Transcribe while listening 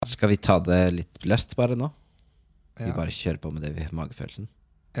Skal vi ta det litt løst bare nå? Vi Ja. bare kjører på med det vi har magefølelsen.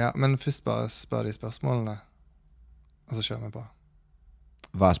 Ja, men først bare spør de spørsmålene, og så kjører vi på.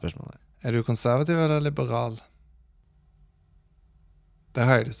 Hva er spørsmålet? Er du konservativ eller liberal? Det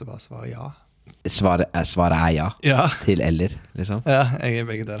har jeg lyst til å bare svare ja. Svaret er ja. Ja. Til eller, liksom. Ja, jeg er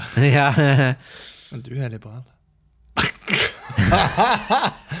begge deler. Ja. Men du er liberal.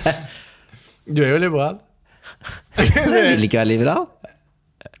 Du er jo liberal. Jeg vil ikke være liberal.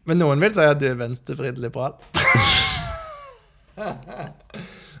 Men noen vil si at du er venstrevridd liberal.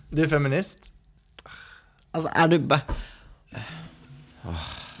 Du er feminist. Altså, er du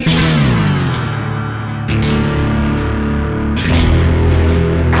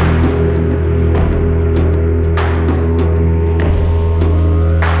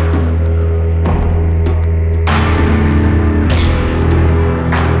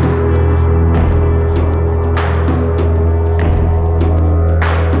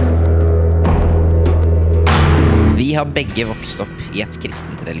Vi har begge vokst opp i et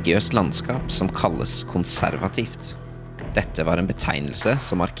kristent religiøst landskap som kalles konservativt. Dette var en betegnelse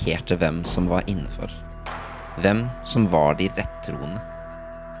som markerte hvem som var innenfor. Hvem som var de rettroende.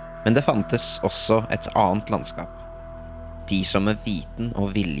 Men det fantes også et annet landskap. De som med viten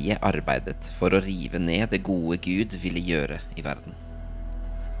og vilje arbeidet for å rive ned det gode Gud ville gjøre i verden.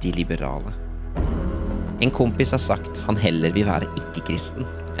 De liberale. En kompis har sagt han heller vil være ikke-kristen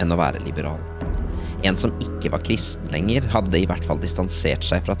enn å være liberal. En som ikke var kristen lenger, hadde i hvert fall distansert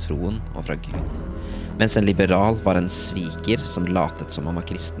seg fra troen og fra Gud. Mens en liberal var en sviker som latet som han var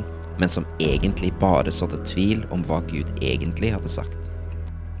kristen, men som egentlig bare sådde tvil om hva Gud egentlig hadde sagt.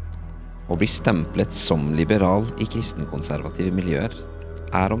 Å bli stemplet som liberal i kristenkonservative miljøer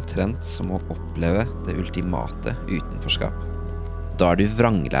er omtrent som å oppleve det ultimate utenforskap. Da er du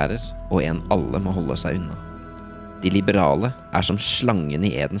vranglærer og en alle må holde seg unna. De liberale er som slangen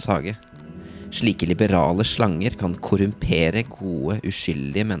i Edens hage. Slike liberale slanger kan korrumpere gode,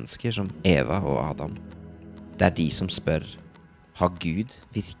 uskyldige mennesker som Eva og Adam. Det er de som spør, har Gud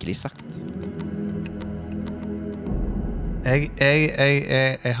virkelig sagt?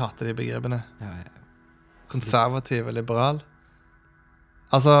 Jeg hater de begrepene. Konservativ og liberal.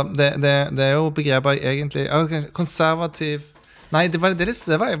 Altså, det er jo begreper egentlig konservativ. Nei, det var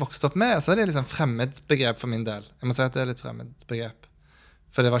jeg vokste opp med. Så er det liksom fremmed begrep for min del. Jeg må si at det er litt fremmed begrep.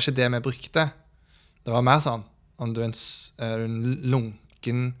 For det var ikke det vi brukte. Det var mer sånn om du er en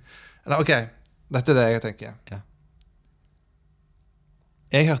lunken. Eller ok, dette er det jeg tenker. Ja.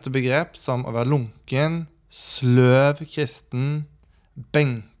 Jeg hørte begrep som å være lunken, sløv kristen,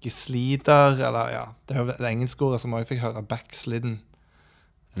 benkesliter, eller ja, det er jo det engelske ordet som jeg fikk høre, backslidden.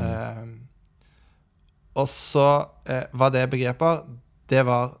 Og så var det begreper, det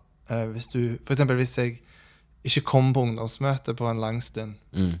var hvis du, for eksempel hvis jeg ikke kom på ungdomsmøte på en lang stund,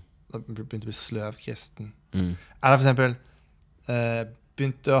 da begynte å bli sløv kristen. Eller for eksempel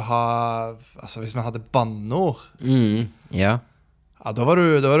begynte å ha, altså hvis man hadde banneord, Ja. ja, da var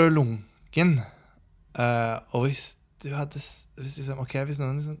du lunken. Og hvis du hadde, hvis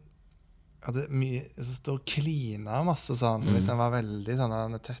noen liksom hadde mye, så stod og klina masse sånn, hvis han var veldig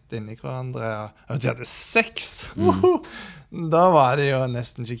sånn, tett inni hverandre, og hvis de hadde sex, da var de jo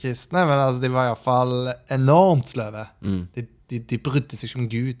nesten ikke kristne, men altså, de var i hvert fall enormt sløve. De brydde seg ikke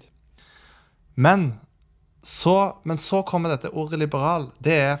om Gud. Men så kommer dette ordet liberal.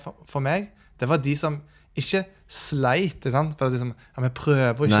 Det er for meg, det var de som ikke sleit, sant? For det er liksom, ja, vi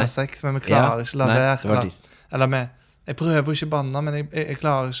prøver ikke å ha sex, men vi klarer ikke å la være. Eller jeg prøver ikke å banne, men jeg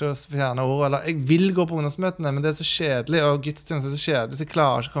klarer ikke å fjerne ord. Eller jeg vil gå på ungdomsmøtene, men det er så kjedelig, og gudstjenesten er så kjedelig, så jeg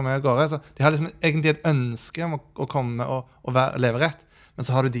klarer ikke å komme meg av gårde. Så de har liksom egentlig et ønske om å komme og leve rett. Men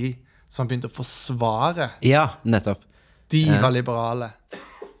så har du de som har begynt å forsvare. Ja, nettopp. De var liberale.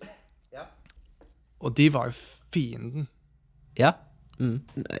 Og de var jo fienden. Ja.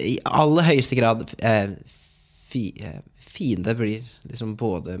 I aller høyeste grad fiende blir liksom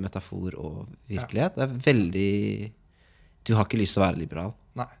både metafor og virkelighet. Det er veldig... Du har ikke lyst til å være liberal.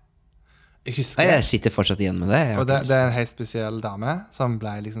 Nei. Jeg husker... Jeg sitter fortsatt igjen med det. Og det er en helt spesiell dame som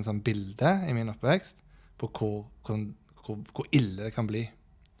ble liksom sånn bilde i min oppvekst på hvor ille det kan bli.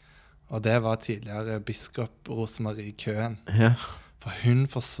 Og det var tidligere biskop Rosemarie Køen. Ja. For hun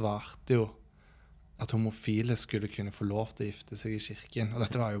forsvarte jo at homofile skulle kunne få lov til å gifte seg i kirken. Og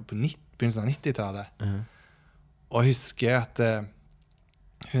dette var jo på begynnelsen av 90-tallet. Og jeg husker at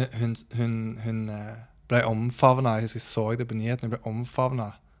hun ble omfavnet, jeg husker jeg så det på nyheten, hun ble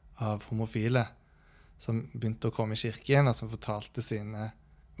omfavnet av homofile som begynte å komme i kirken, og som fortalte sine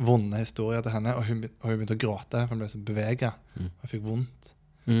vonde historier til henne, og hun begynte å gråte, for hun ble så beveget, og fikk vondt.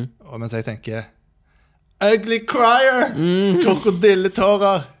 Og mens jeg tenker, ugly crier,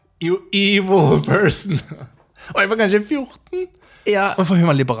 krokodilletårer, you evil person. Og jeg var kanskje 14. Ja. For hun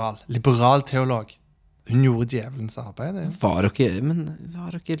var liberal teolog. Hun gjorde djevelens arbeid. Ja. Var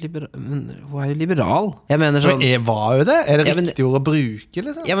dere liberal? Men hun er jo liberal. Jeg mener sånn... Men var jo det? Er det riktig ord å bruke,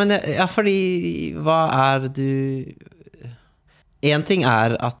 liksom? Ja, men fordi hva er du... En ting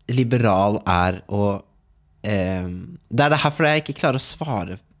er at liberal er å... det er det her fordi jeg ikke klarer å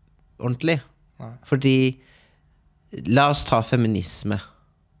svare ordentlig. Nei. Fordi la oss ta feminisme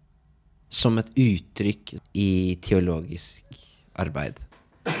som et uttrykk i teologisk arbeid.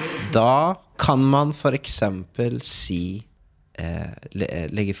 Da kan man for eksempel si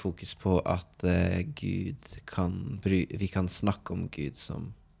legge fokus på at Gud vi kan snakke om Gud som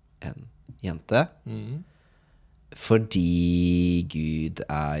en jente fordi Gud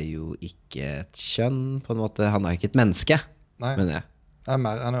er jo ikke et kjønn på en måte, han er jo ikke et menneske. Nei, mener jeg. Han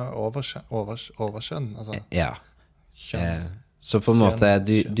er overkjønn altså. Ja. Så på en måte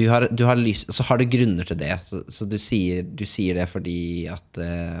du har lyst, så har du grunner til det, så du sier det fordi at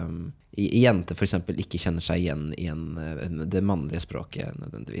jenter for eksempel ikke kjenner seg igjen i det mannlige språket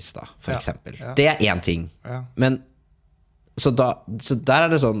nødvendigvis da, for eksempel. Ja. Det er en ting. Ja. Men så der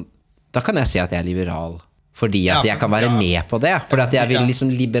er det sånn, da kan jeg si at jeg er liberal fordi at jeg kan være med på det, fordi at jeg vil liksom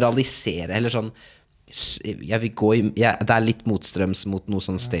liberalisere eller sånn, jeg vil gå det er litt motstrøms mot noe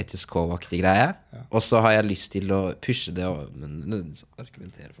sånn status quo-aktig greie, og så har jeg lyst til å pushe det og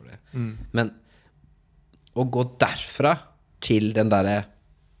argumentere for det. Men å gå derfra til den der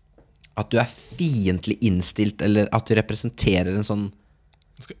at du er fiendtlig innstilt, eller at du representerer en sånn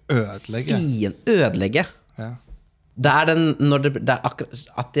skal ødelegge. Ja. Det er når det er akkurat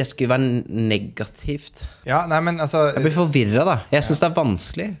at det skulle være negativt. Ja, nei, men altså jeg blir forvirret da. Jeg synes det er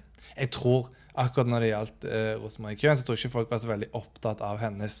vanskelig. Jeg tror akkurat når det gjaldt Rosemarie Köhn, så tror jeg ikke folk var så veldig opptatt av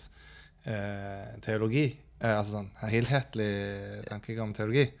hennes teologi. Altså sånn helhetlig tankegang om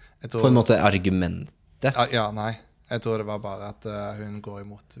teologi. På en måte argumentet? Ja, nei. Jeg tror det var bare at hun går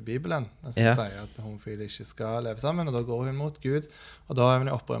imot Bibelen. Som sier at homofile ikke skal leve sammen, og da går hun mot Gud. Og da er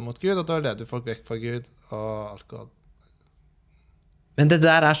hun i opprør mot Gud, og da leder folk vekk fra Gud, og alt går. Men det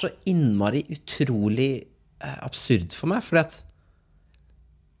der er så innmari utrolig absurd for meg, fordi at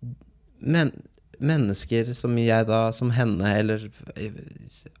mennesker som jeg da, som henne, eller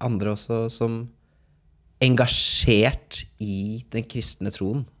andre også, som engasjert i den kristne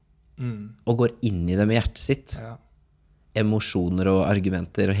troen, og går inn i det med hjertet sitt, emosjoner og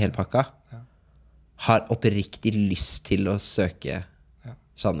argumenter og hele pakka, har oppriktig lyst til å søke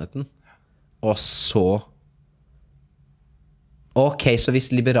sannheten, og så ok, så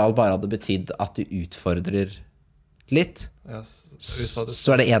hvis liberal bare hadde betydd at du utfordrer litt,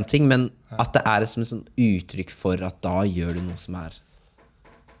 så er det en ting, men at det er som et sånn uttrykk for at da gjør du noe som er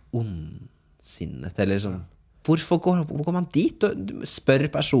ondsinnet, eller sånn. Hvorfor går man dit og spør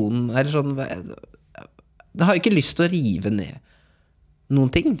personen, eller sånn, det har jo ikke lyst til å rive ned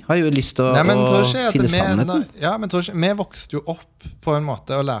noen ting, har jo lyst til å finne sannheten. Ja, men tror ikke, vi vokste jo opp på en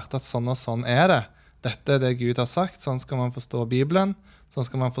måte og lærte at sånn og sånn er det. Dette er det Gud har sagt, sånn skal man forstå Bibelen, sånn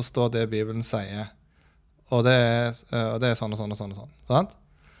skal man forstå det Bibelen sier. Og det er sånn og sånn og sånn og sånn. Sant?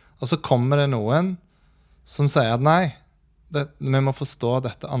 Og så kommer det noen som sier at nei, vi må forstå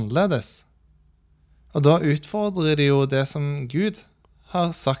dette annerledes. Og da utfordrer de jo det som Gud har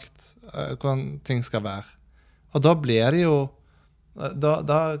sagt hvordan ting skal være. Og da blir det jo Da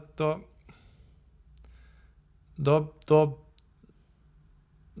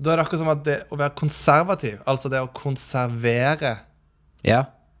er det akkurat som at det å være konservativ, altså det å konservere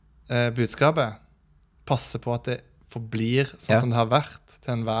budskapet, passe på at det forblir sånn som det har vært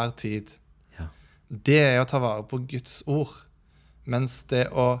til enhver tid. Det er å ta vare på Guds ord. Mens det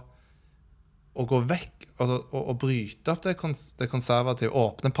å gå vekk og bryte opp det konservative,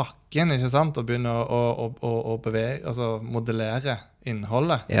 åpne pakken, ikke sant? Og begynne å bevege, altså modellere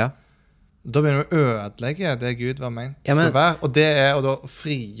innholdet. Da begynner vi å ødelegge det Gud var ment skulle være. Og det er å da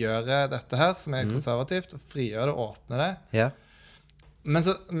frigjøre dette her, som er konservativt, og frigjøre det og åpne det. Men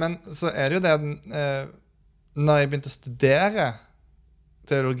så er det jo det når jeg begynte å studere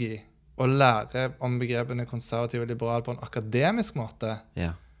teologi, og lære om begrepene konservativ og liberal på en akademisk måte,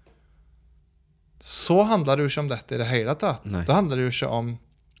 så handler det jo ikke om dette i det hele tatt. Da handler det jo ikke om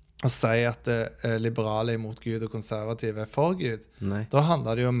å si at liberale er imot Gud og konservative er for Gud. Da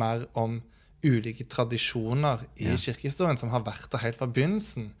handler det jo mer om ulike tradisjoner i kirkehistorien som har vært der helt fra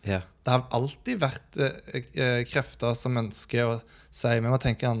begynnelsen. Det har alltid vært krefter som ønsker å si vi må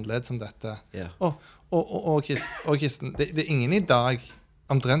tenke annerledes om dette. Og kristen, det er ingen i dag,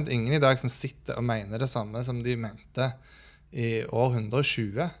 omtrent ingen i dag, som sitter og mener det samme som de mente i år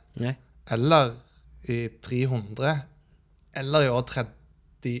 120. Eller i 300, eller i år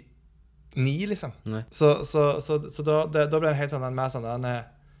 39, liksom. Nei. Så da ble det helt sånn en mer sånn en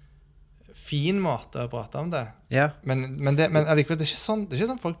fin måte å prate om det. Ja. Men allikevel, det er ikke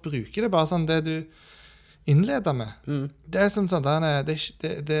sånn folk bruker det, bare sånn det du innleder med. Det er som sånn der, det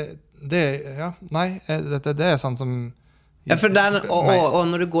er sånn som Ja, for og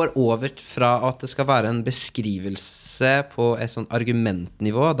når du går over fra at det skal være en beskrivelse på et sånn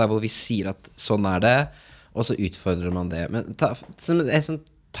argumentnivå, der hvor vi sier at sånn er det, og så utfordrer man det. Men som et sånn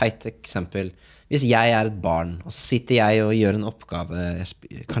teit eksempel, hvis jeg er et barn, og så sitter jeg og gjør en oppgave,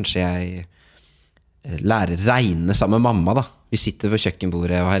 kanskje jeg lærer regne sammen med mamma da. Vi sitter ved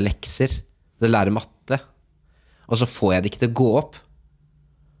kjøkkenbordet og har lekser, det lærer matte, og så får jeg det ikke til å gå opp.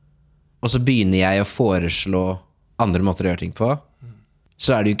 Og så begynner jeg å foreslå andre måter å gjøre ting på,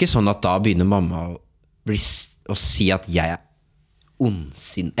 så er det jo ikke sånn at da begynner mamma å si at jeg er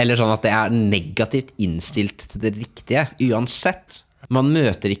ondsinn, eller sånn at det er negativt innstilt til det riktige, uansett. Man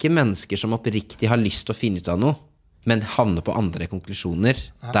møter ikke mennesker som oppriktig har lyst til å finne ut av noe, men havner på andre konklusjoner,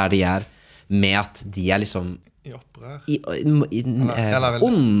 der de er med at de er liksom i opprør.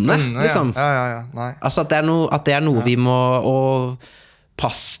 Onde, liksom. Ja. Nei. Altså at det er noe vi må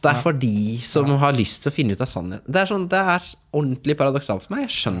passe deg for de som har lyst til å finne ut av sannhet. Det er ordentlig paradoksalt for meg,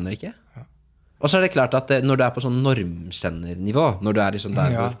 jeg skjønner ikke. Og så er det klart at når du er på sånn normkjennernivå, når du er liksom der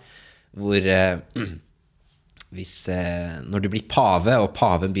hvor når du blir pave, og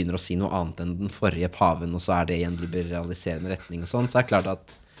paven begynner å si noe annet enn den forrige paven, og så er det i en liberaliserende retning og sånn, så er det klart at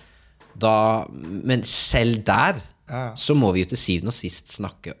men selv der så må vi jo til syvende og sist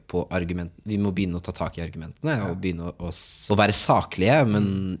snakke på argument. Vi må begynne å ta tak i argumentene og begynne å være saklige,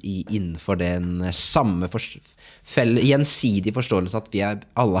 men innenfor den samme gjensidig forståelse at vi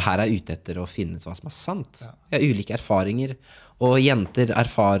alle her er ute etter å finne ut hva som er sant. Vi har ulike erfaringer, og jenter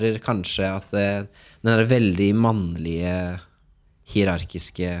erfarer kanskje at den er veldig mannlige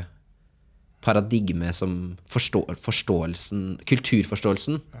hierarkiske paradigme som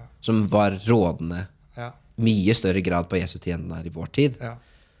kulturforståelsen som var rådende mye større grad på Jesu tid enn den i vår tid,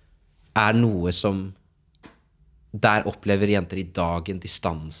 er noe som der opplever jenter i dag en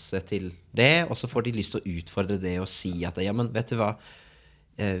distanse til det, og så får de lyst til å utfordre det og si at, ja, men vet du hva,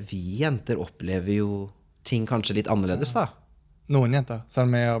 vi jenter opplever jo ting kanskje litt annerledes da. Noen jenter, selv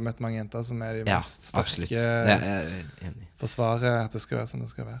om jeg har møtt mange jenter som er de mest sterke forsvaret at det skal være sånn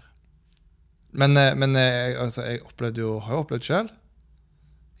det skal være. Men jeg har jo opplevd selv,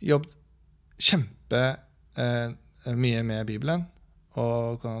 jobbet kjempe mye med Bibelen,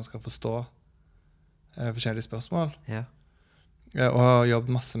 og hvordan man skal forstå forskjellige spørsmål. Og har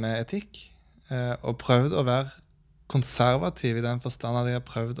jobbet masse med etikk, og prøvd å være konservativ i den forstand at jeg har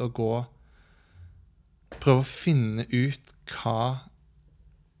prøvd å prøve å finne ut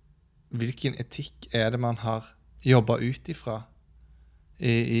hvilken etikk er det man har jobbet ut ifra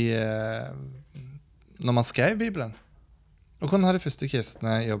når man skrev Bibelen. Og hvordan har de første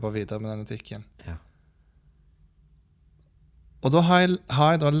kristne jobbet videre med den etikken? Og da har jeg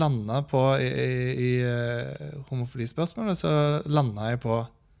da landet på i homofilispørsmålet, så landet jeg på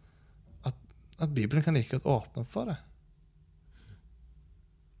at Bibelen kan like godt åpne opp for det.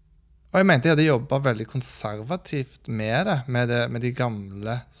 Og jeg mente jeg hadde jobbet veldig konservativt med det, med de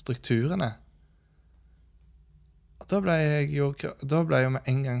gamle strukturene. Og da ble jeg jo med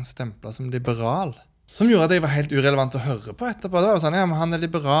en gang stemplet som liberal, som gjorde at jeg var helt urelevant å høre på etterpå. Da var det sånn, ja, men han er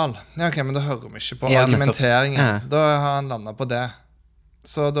liberal. Ja, ok, men da hører vi ikke på argumenteringen. Da har han landet på det.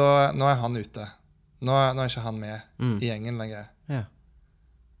 Så nå er han ute. Nå er ikke han med i gjengen lenger.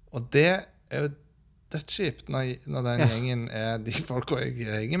 Og det er jo dødskjipt når den gjengen er de folk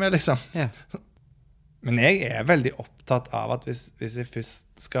jeg henger med, liksom. Men jeg er veldig opptatt av at hvis jeg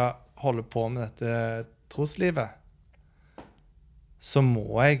først skal holde på med dette troslivet, så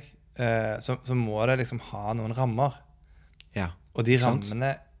må det liksom ha noen rammer. Og de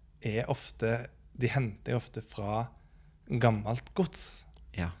rammene de henter jeg ofte fra gammelt gods,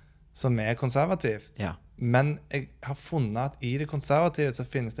 som er konservativt. Men jeg har funnet at i det konservative så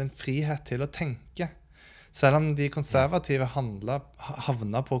finnes det en frihet til å tenke. Selv om de konservative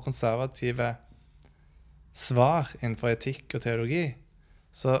havner på konservative svar innenfor etikk og teologi,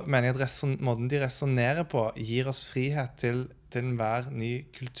 så mener jeg at måten de resonerer på gir oss frihet til enhver ny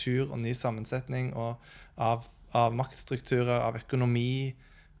kultur og ny sammensetning av maktstrukturer, av økonomi,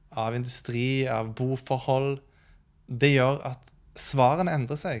 av industri, av boforhold. Det gjør at svarene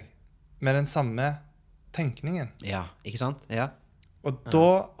endrer seg med den samme tenkningen. Ja, ikke sant? Og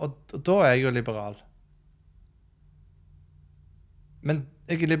da er jeg jo liberal. Men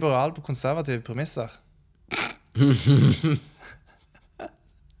jeg er liberal på konservative premisser.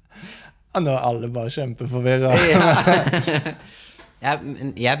 Nå er alle bare kjempeforvirret.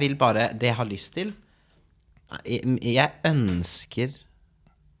 Jeg vil bare, det jeg har lyst til, jeg ønsker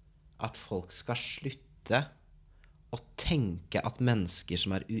at folk skal slutte å tenke at mennesker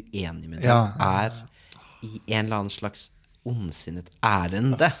som er uenige med dem, er i en eller annen slags ondsinnet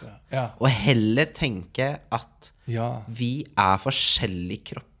ærende. Og heller tenke at vi er forskjellige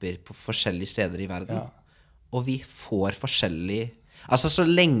kropper på forskjellige steder i verden. Og vi får forskjellig... Altså så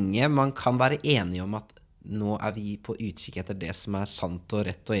lenge man kan være enige om at nå er vi på utkikk etter det som er sant og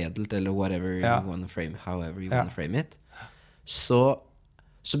rett og edelt, eller whatever you want to frame, however you want to frame it, så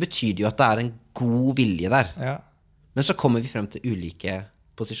betyr det jo at det er en god vilje der. Men så kommer vi frem til ulike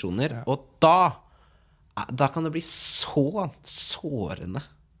posisjoner, og da kan det bli så sårende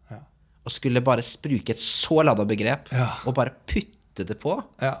å skulle bare bruke et så laddet begrep og bare putte det på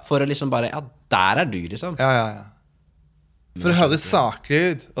for å liksom bare, der er du liksom. For det høres saklig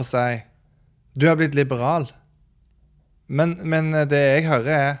ut å si du har blitt liberal, men det jeg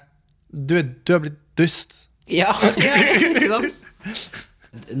hører er du har blitt dyst. Ikke sant?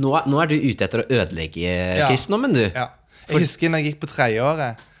 Nå er du ute etter å ødelegge kristendommen, du. Jeg husker når jeg gikk på 3.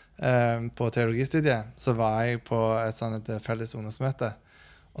 året på teologistudiet, så var jeg på et felles ungdomsmøte,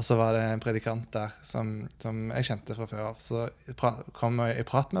 og så var det en predikant der som jeg kjente fra før av. Så kom jeg i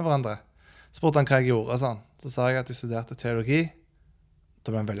prat med hverandre. Spurte han hva jeg gjorde og sånn. Så sa jeg at jeg studerte teologi. Da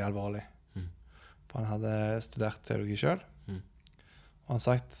ble han veldig alvorlig. For han hadde studert teologi selv. Og han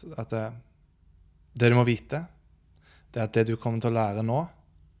sagt at det du må vite, det er at det du kommer til å lære nå,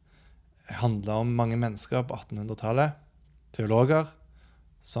 handler om mange mennesker på 1800-tallet, teologer,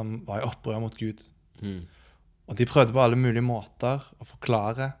 som var i opprør mot Gud. Og de prøvde på alle mulige måter å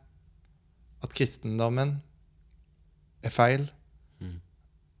forklare at kristendommen er feil,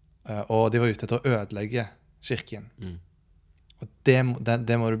 og de var ute etter å ødelegge kirken. Og det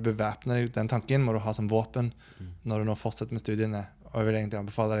må du bevæpne deg, den tanken må du ha som våpen når du nå fortsetter med studiene. Og jeg vil egentlig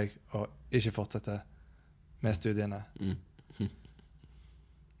anbefale deg å ikke fortsette med studiene.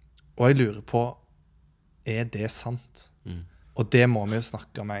 Og jeg lurer på, er det sant? Og det må vi jo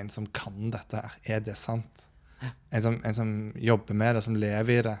snakke med en som kan dette her. Er det sant? En som jobber med det, som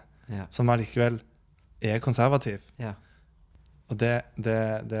lever i det, som allikevel er konservativ. Og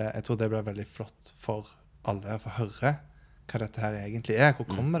jeg tror det blir veldig flott for alle å få høre hva dette her egentlig er. Hvor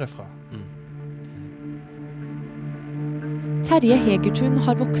kommer det fra? Terje Hegertun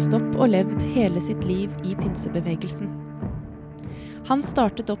har vokst opp og levd hele sitt liv i pinsebevegelsen. Han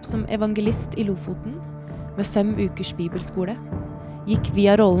startet opp som evangelist i Lofoten, med 5 ukers bibelskole, gikk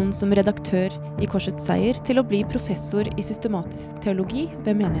via rollen som redaktør i Korsets Seier til å bli professor i systematisk teologi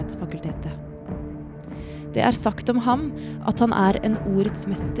ved Menighetsfakultetet. Det er sagt om ham at han er en ordets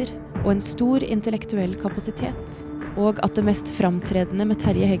mester og en stor intellektuell kapasitet, og at det mest framtredende med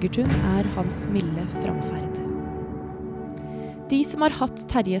Terje Hegertun er hans milde framferd. De som har hatt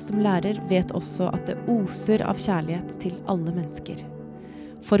Terje som lærer vet også at det oser av kjærlighet til alle mennesker.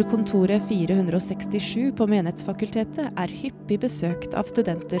 For kontoret 467 på Menighetsfakultetet er hyppig besøkt av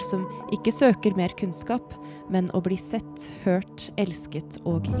studenter som ikke søker mer kunnskap, men å bli sett, hørt, elsket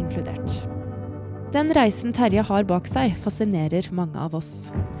og inkludert. Den reisen Terje har bak seg fascinerer mange av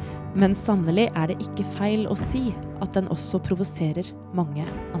oss. Men sannelig er det ikke feil å si at den også provoserer mange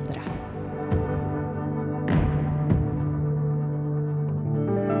andre.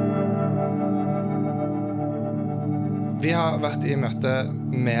 Vi har vært i møte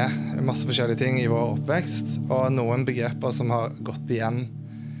med masse forskjellige ting i vår oppvekst, og noen begreper som har gått igjen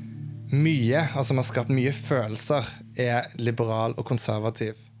mye, og som har skapt mye følelser, er liberal og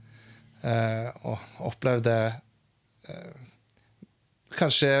konservativ. Og opplevde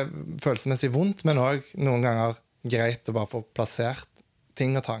kanskje følelsesmessig vondt, men også noen ganger greit å bare få plassert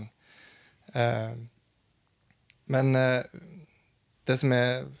ting og tang. Men det som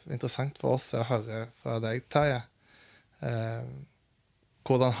er interessant for oss er å høre fra deg, Terje.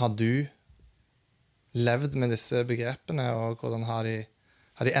 Hvordan har du levd med disse begrepene, og hvordan har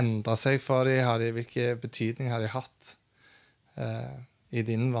de endret seg for deg? Hvilke betydning har de hatt i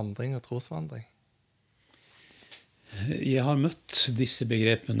din vandring og trosvandring? Jeg har møtt disse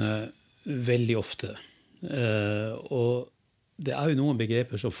begrepene veldig ofte. Og det er jo noen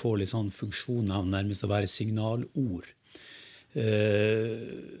begreper som får litt sånn funksjon av nærmest å være signalord.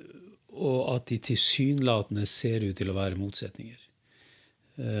 Og at de tilsynelatende ser ut til å være motsetninger.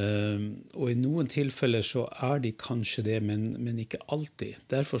 Og i noen tilfeller så er de kanskje det, men ikke alltid.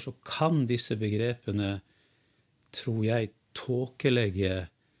 Derfor så kan disse begrepene, tror jeg, tåkelegge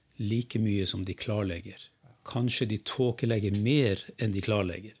like mye som de klarlegger. Kanskje de tåkelegger mer enn de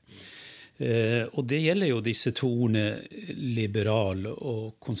klarlegger. Og det gjelder jo disse to ordene liberal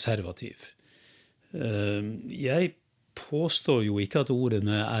og konservativ. Jeg påstår jo ikke at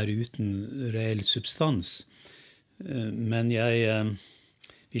ordene uten reell substans, men jeg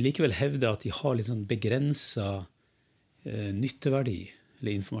vil likevel hevde at de har litt sånn begrenset nytteverdi,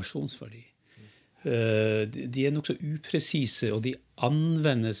 eller informasjonsverdi. De nok så upresise, og de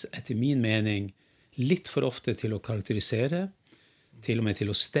anvendes etter min mening litt for ofte til å karakterisere, til og med til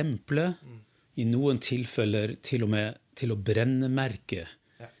å stemple, i noen tilfeller til og med til å brennemerke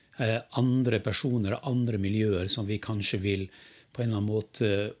andre personer, andre miljøer som vi kanskje vil på en eller annen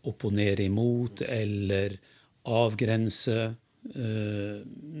måte opponere imot, eller avgrense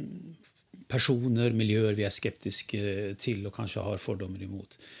personer, miljøer vi skeptiske til og kanskje har fordommer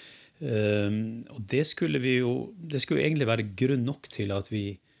imot. Og det skulle egentlig være grunn nok til at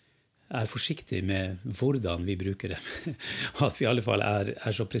vi forsiktige med hvordan vi bruker det. Og at vi i alle fall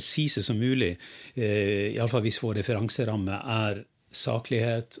så presise som mulig, i alle fall hvis vår referanseramme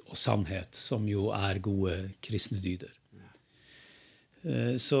saklighet og sannhet, som jo gode kristne dyder.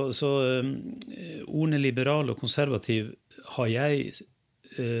 Så ordene liberal og konservativ har jeg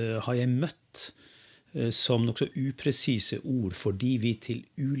møtt som nok så upresise ord, fordi vi til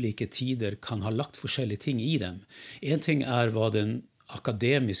ulike tider kan ha lagt forskjellige ting i dem. En ting hva den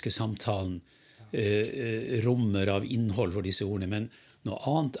akademiske samtalen rommer av innhold for disse ordene, men noe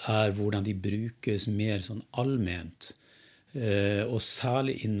annet hvordan de brukes mer sånn allment, og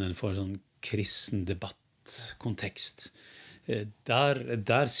særlig innenfor sånn kristen debattkontekst.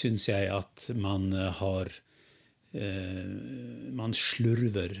 Der synes jeg at man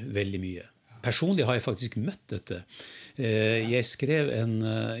slurver veldig mye. Personlig har jeg faktisk møtt dette. Jeg skrev en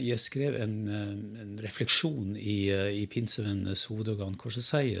refleksjon i Pinsevennenes hovedorgan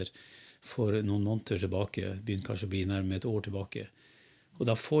Korsets Seier for noen måneder tilbake, begynte kanskje å bli nærmere et år tilbake. Og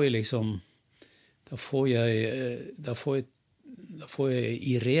da får jeg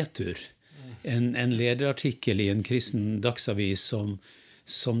i retur en lederartikkel i en kristen dagsavis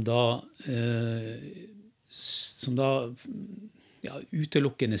som da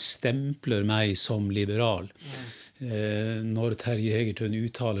utelukkende stempler meg som liberal. Når Terje Hegertun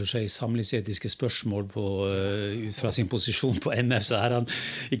uttaler seg i samlivsetiske spørsmål ut fra sin posisjon på MF, så han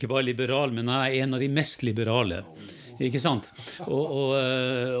ikke bare liberal, men en av de mest liberale. Ikke sant?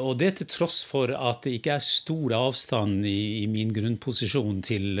 Og det til tross for at det ikke stor avstand i min grunnposisjon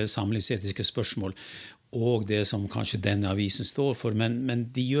til samlivsetiske spørsmål, og det som kanskje denne avisen står for, men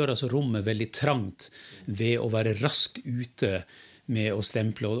de gjør altså rommet veldig trangt ved å være raskt ute med å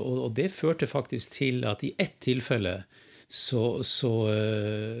stemple, og det førte faktisk til at i ett tilfelle hvor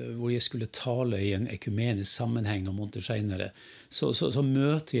jeg skulle tale i en ekumenisk sammenheng noen måneder senere, så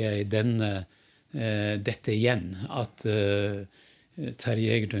møter jeg dette igjen, at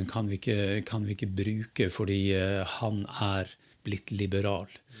Terje Hegertun kan vi ikke bruke fordi han blitt liberal.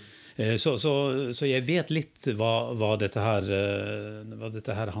 Så jeg vet litt hva dette her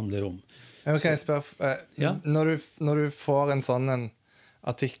handler om. Kan jeg spørre, når du får en sånn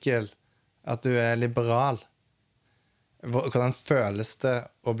artikkel at du liberal, hvordan føles det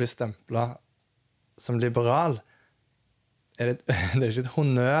å bli stemplet som liberal? Det ikke et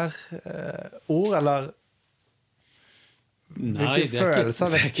honnørord, eller? Nei, det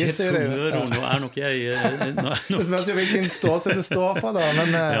ikke et honnørord. Nå nok jeg... Det spørs jo hvilken ståsted det står for, da.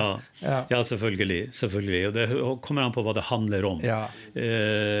 Men, ja, selvfølgelig. Og det kommer an på hva det handler om. Ja.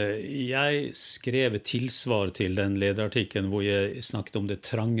 Jeg skrev et tilsvar til den lederartikkelen hvor jeg snakket om det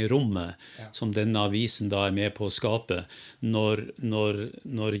trange rommet, som denne avisen da med på å skape.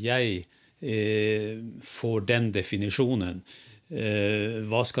 Når jeg får den definisjonen,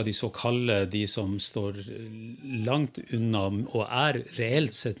 hva skal de så kalle de som står langt unna og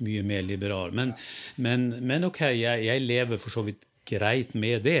reelt sett mye mer liberal, men ok, jeg lever for så vidt greit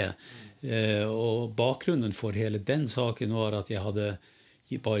med det, og bakgrunnen for hele den saken var at jeg hadde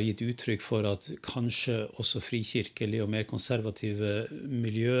bare gitt uttrykk for at kanskje også frikirkelige og mer konservative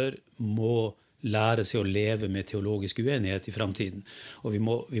miljøer må lære seg å leve med teologisk uenighet i fremtiden. Og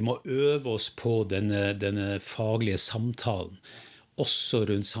vi må øve oss på denne faglige samtalen, også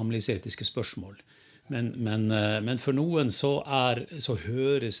rundt samlivsetiske spørsmål. Men for noen så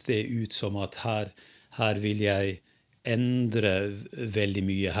høres det ut som at her vil jeg endre veldig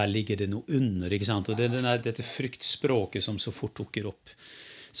mye, her ligger det noe under, ikke sant? Og det dette fryktspråket som så fort dukker opp.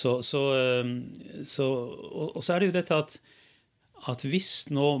 Og så det jo dette at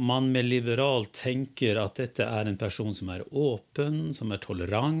hvis nå man med liberal tenker at dette en person som åpen, som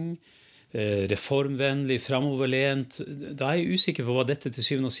tolerant, reformvennlig, fremoverlent, da jeg usikker på hva dette til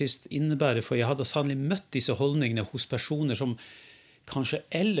syvende og sist innebærer, for jeg hadde sannelig møtt disse holdningene hos personer som kanskje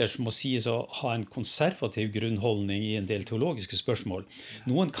ellers må sies å ha en konservativ grunnholdning i en del teologiske spørsmål.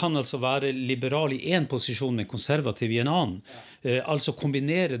 Noen kan altså være liberal i en posisjon, men konservativ i en annen. Altså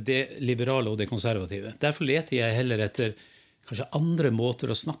kombinere det liberale og det konservative. Derfor leter jeg heller etter kanskje andre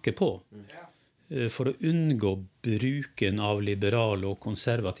måter å snakke på, for å unngå bruken av liberal og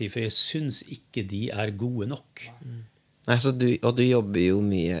konservativ, for jeg synes ikke de er gode nok. Altså, og du jobber jo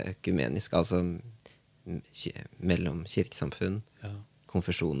mye økumenisk, altså mellom kirkesamfunn,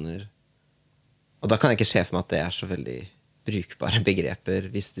 konfesjoner. Og da kan jeg ikke se for meg at det er så veldig brukbare begreper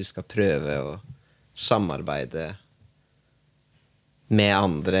hvis du skal prøve å samarbeide med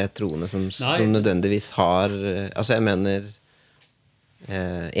andre troende som nødvendigvis har, altså jeg mener,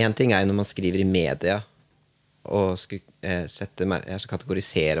 en ting er når man skriver i media og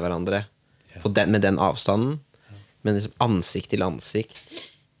kategorisere hverandre med den avstanden, men liksom ansikt til ansikt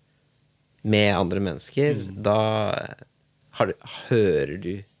med andre mennesker, da hører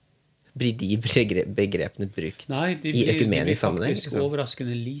du, blir de begrepene brukt i økumenisk sammenheng? Nei, de blir faktisk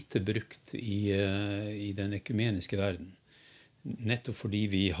overraskende lite brukt i den økumeniske verden. Nettopp fordi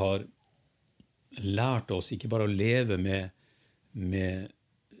vi har lært oss ikke bare å leve med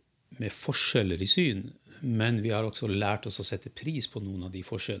forskjeller i syn, men vi har også lært oss å sette pris på noen av de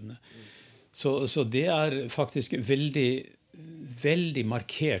forskjellene. Så det er faktisk veldig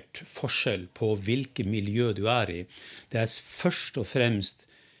markert forskjell på hvilke miljø du er i. Det er først og fremst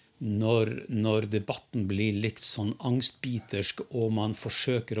når debatten blir litt sånn angstbitersk, og man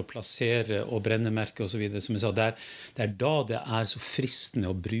forsøker å plassere og brennemerke og så videre, som jeg sa, det er da det er så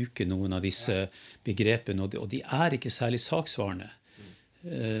fristende å bruke noen av disse begrepene, og de er ikke særlig saksvarende.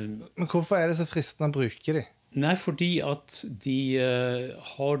 Men hvorfor er det så fristende å bruke de? Nei, fordi at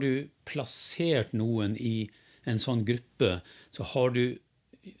har du plassert noen i en sånn gruppe, så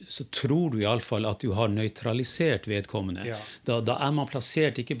tror du i alle fall at du har nøytralisert vedkommende. Da er man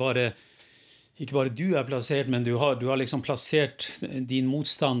plassert, ikke bare du er plassert, men du har liksom plassert din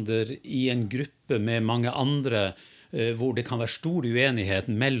motstander i en gruppe med mange andre, hvor det kan være stor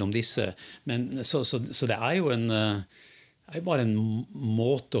uenighet mellom disse. Men, så det er jo bare en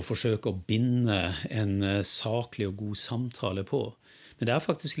måte å forsøke å binde en saklig og god samtale på. Men det er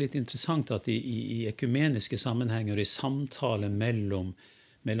faktisk litt interessant at i økumeniske sammenhenger, i samtale mellom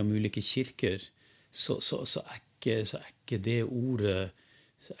ulike kirker, så er ikke det ordet,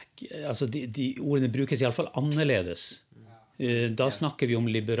 altså de ordene brukes i alle fall annerledes. Da snakker vi om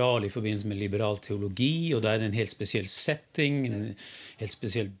liberal i forbindelse med liberal teologi, og det er en helt spesiell setting, en helt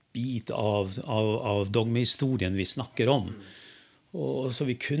spesiell bit av dogmehistorien vi snakker om. Og så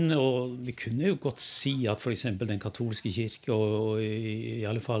vi kunne jo godt si at for eksempel den katolske kirke, og i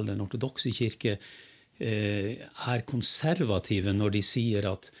alle fall den ortodokse kirke, er konservative når de sier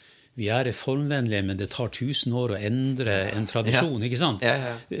at vi er reformvennlige, men det tar 1000 år å endre en tradisjon, ikke sant?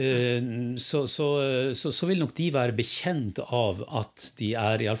 Så vil nok de være bekjent av at de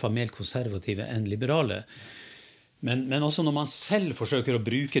er i alle fall mer konservative enn liberale. Men også når man selv forsøker å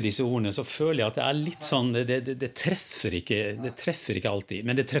bruke disse ordene, så føler jeg at det er litt sånn, det treffer ikke alltid,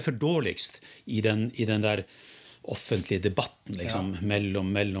 men det treffer dårligst i den der offentlige debatten liksom,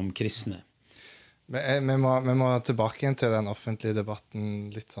 mellom kristne. Vi må tilbake igjen til den offentlige debatten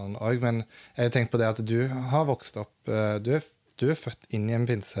litt sånn også, men jeg tenker på det at du har vokst opp, du er født inn i en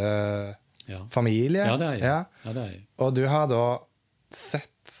pinsefamilie. Ja, det er jeg. Ja, det er jeg. Og du har da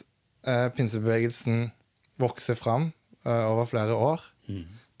sett pinsebevegelsen vokse fram over flere år.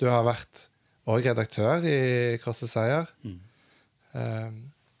 Du har vært også redaktør i Kors og Seier.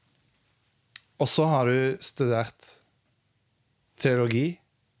 Og så har du studert teologi,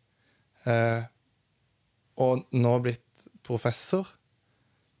 og nå blitt professor.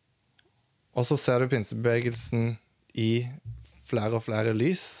 Og så ser du pinsebevegelsen i flere og flere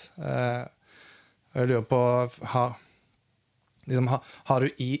lys. Jeg lurer på, har du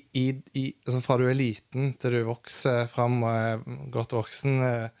liksom fra du er liten til du vokser frem og er godt voksen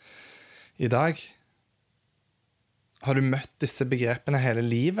i dag, har du møtt disse begrepene hele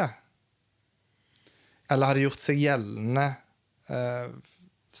livet? Eller har det gjort seg gjeldende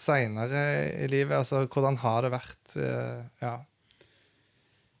senere i livet? Altså, hvordan har det vært?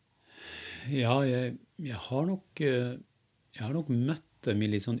 Jeg har nok møtt dem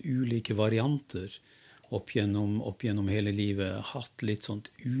i litt sånn ulike varianter opp gjennom hele livet, hatt litt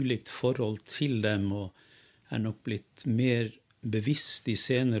sånt ulikt forhold til dem, og er nok blitt mer bevisst i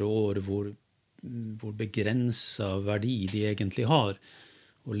senere år hvor begrenset verdi de egentlig har,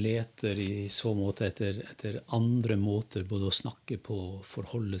 og leter i så måte etter andre måter både å snakke på og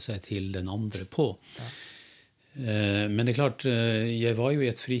forholde seg til den andre på. Men det er klart, jeg var jo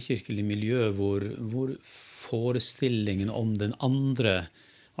i et frikirkelig miljø hvor forestillingen om den andre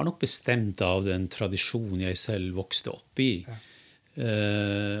var nok bestemt av den tradisjonen jeg selv vokste opp i.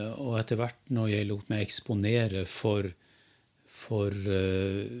 Og etter hvert når jeg lot meg eksponere for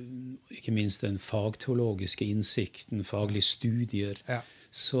ikke minst den fagteologiske innsikten, faglige studier,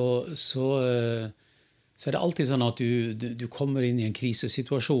 så er det alltid sånn at du kommer inn i en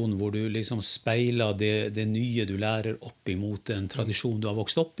krisesituasjon hvor du liksom speiler det nye du lærer opp imot den tradisjonen du har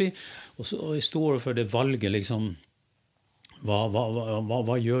vokst opp i, og jeg står for det valget liksom,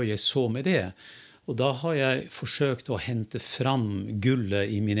 hva gjør jeg så med det? Og da har jeg forsøkt å hente fram gullet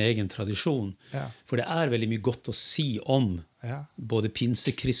i min egen tradisjon. For det er veldig mye godt å si om både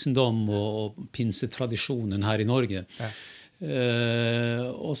pinsekristendom og pinsetradisjonen her i Norge.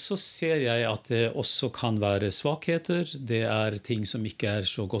 Og så ser jeg at det også kan være svakheter. Det er ting som ikke er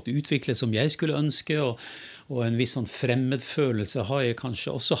så godt utviklet som jeg skulle ønske, og en viss sånn fremmedfølelse har jeg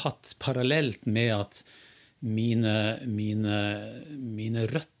kanskje også hatt parallelt med at mine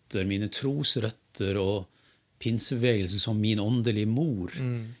røtter, mine trosrøtter og pinsebevegelsen som min åndelige mor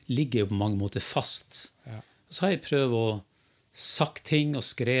ligger på mange måter fast. Så har jeg prøvd å sagt ting og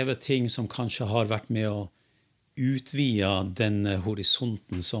skrevet ting som kanskje har vært med å utvide den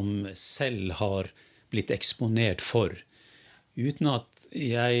horisonten som selv har blitt eksponert for, uten at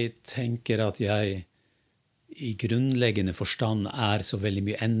jeg tenker at jeg i grunnleggende forstand er så veldig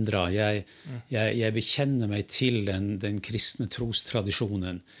mye endret. Jeg bekjenner meg til den kristne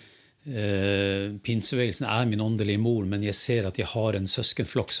trostradisjonen. Pinsebevegelsen er min åndelige mor, men jeg ser at jeg har en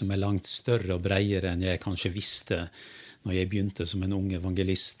søskenflokk som er langt større og bredere enn jeg kanskje visste når jeg begynte som en ung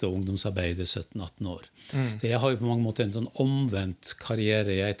evangelist og ungdomsarbeider 17-18 år. Så jeg har jo på mange måter en sånn omvendt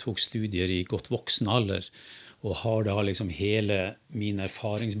karriere. Jeg tok studier i godt voksen alder, og har da liksom hele min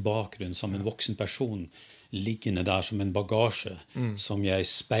erfaringsbakgrunn som en voksen person liggende der som en bagasje som jeg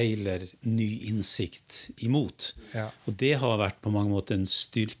speiler ny innsikt imot. Og det har vært på mange måter en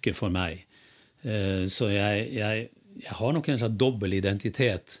styrke for meg. Så jeg har nok en slags dobbel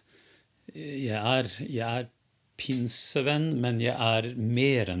identitet. Jeg er pinsevenn, men jeg er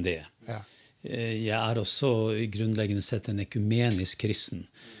mer enn det. Jeg er også i grunnleggende sett en ekumenisk kristen,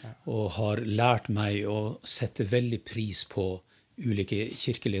 og har lært meg å sette veldig pris på ulike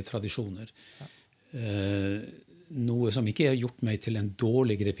kirkelige tradisjoner. Noe som ikke har gjort meg til en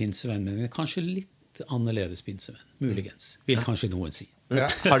dårligere pinsevenn, men kanskje litt annerledes pinsevenn, muligens, vil kanskje noen si.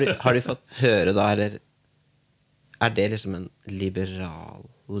 Har du fått høre da, eller er det liksom en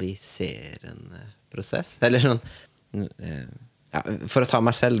liberaliserende prosess? Eller sånn, for å ta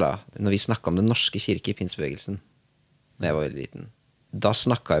meg selv da, når vi snakket om den norske kirke i pinsebevegelsen, da jeg var veldig liten, da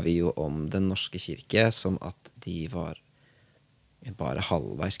snakket vi jo om den norske kirke som at de var bare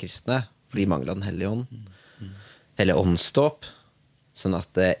halvveis kristne, for de manglet den hellige ånd, eller åndsdåp, sånn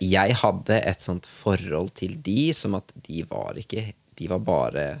at jeg hadde et sånt forhold til de, som at de var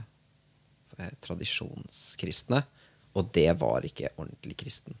bare tradisjonskristne, og det var ikke ordentlig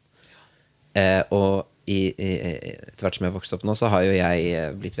kristen. Og etter hvert som jeg har vokst opp nå, så har jo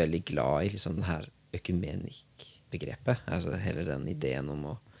jeg blitt veldig glad i liksom den her økumenikk-begrepet, altså hele den ideen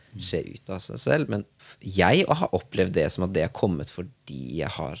om å se ut av seg selv, men jeg har opplevd det som at det har kommet fordi jeg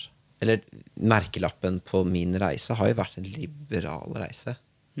har, eller merkelappen på min reise har jo vært en liberal reise.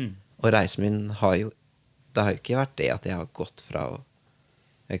 Og reisen min har jo, det har jo ikke vært det at jeg har gått fra å,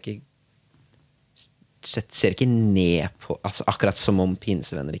 ser ikke ned på, altså akkurat som om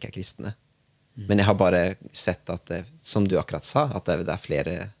pinsevenner ikke er kristne. Men jeg har bare sett at det, som du akkurat sa, at det er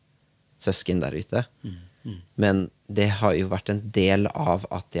flere søsken der ute. Men det har jo vært en del av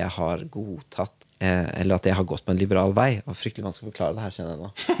at jeg har godtatt eller at jeg har gått på en liberal vei, og fryktelig vanskelig å forklare det her, kjenner jeg nå.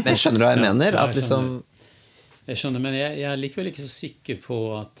 Men skjønner du hva jeg mener? At liksom jeg skjønner, men jeg er likevel ikke så sikker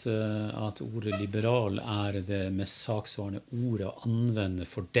på at ordet liberal er det mest saksvarende ordet å anvende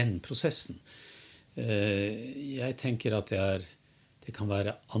for den prosessen. Jeg tenker at det kan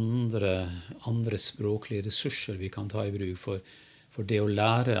være andre språklige ressurser vi kan ta i bruk for det å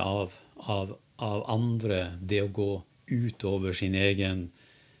lære av andre, det å gå utover sin egen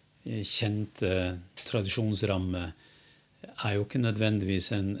kjente tradisjonsramme er jo ikke nødvendigvis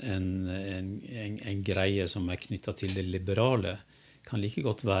en greie som er knyttet til det liberale. Det kan like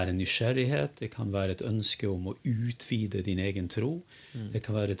godt være nysgjerrighet, det kan være et ønske om å utvide din egen tro, det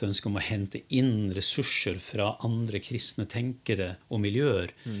kan være et ønske om å hente inn ressurser fra andre kristne tenkere og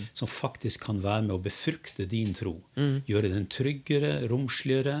miljøer som faktisk kan være med å befrukte din tro, gjøre den tryggere,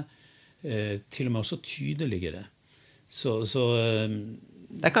 romsligere, til og med også tydeligere. Så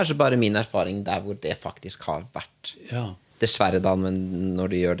det er kanskje bare min erfaring der hvor det faktisk har vært. Dessverre da, men når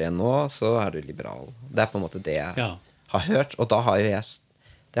du gjør det nå, så er du liberal. Det er på en måte det jeg har hørt, og da har jo jeg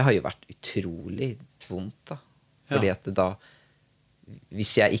det har jo vært utrolig vondt da. Fordi at det da,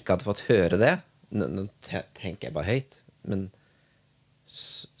 hvis jeg ikke hadde fått høre det, nå tenker jeg bare høyt, men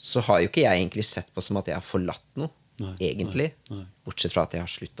så har jo ikke jeg egentlig sett på som at jeg har forlatt noe, egentlig. Nei. Bortsett fra at jeg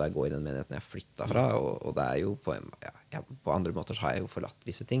har sluttet å gå i den menigheten jeg flyttet fra, og det jo på andre måter så har jeg jo forlatt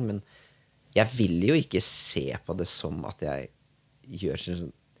visse ting, men jeg vil jo ikke se på det som at jeg gjør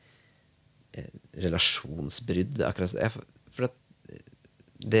sånn relasjonsbrudd, akkurat. For at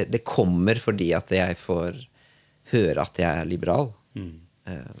det kommer fordi at jeg får høre at jeg liberal.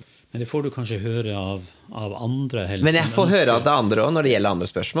 Men det får du kanskje høre av andre helst. Men jeg får høre av det andre også, når det gjelder andre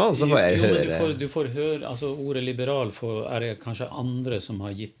spørsmål, så får jeg høre. Du får høre, altså ordet liberal det kanskje andre som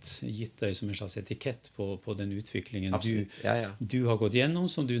har gitt deg som en slags etikett på den utviklingen du har gått gjennom,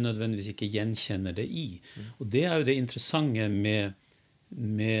 som du nødvendigvis ikke gjenkjenner det i. Og det jo det interessante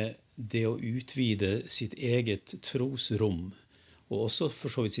med det å utvide sitt eget trosrom, og også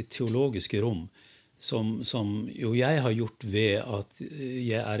for så vidt sitt teologiske rom, som jo jeg har gjort ved at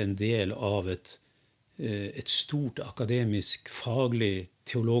jeg en del av et stort akademisk, faglig,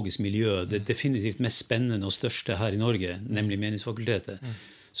 teologisk miljø, det definitivt mest spennende og største her i Norge, nemlig Menighetsfakultetet,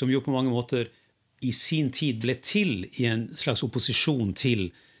 som jo på mange måter i sin tid ble til i en slags opposisjon til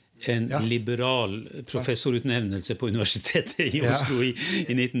en liberal professorutnevnelse på universitetet i Oslo i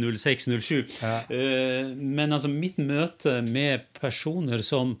 1906-07. Men altså mitt møte med personer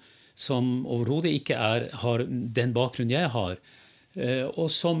som overhodet ikke har den bakgrunn jeg har, og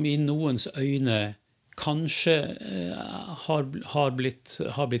som i noens øyne kanskje har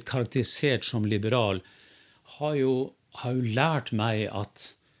blitt karakterisert som liberal, har jo lært meg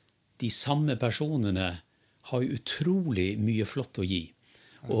at de samme personene har utrolig mye flott å gi.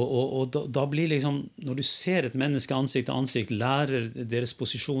 Og da blir liksom, når du ser et menneske ansikt til ansikt, lærer deres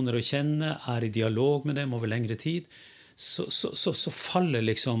posisjoner å kjenne, i dialog med dem over lengre tid, så faller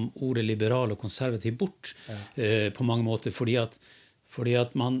liksom ordet liberal og konservativ bort på mange måter, fordi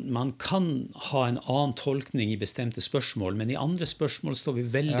at man kan ha en annen tolkning i bestemte spørsmål, men i andre spørsmål står vi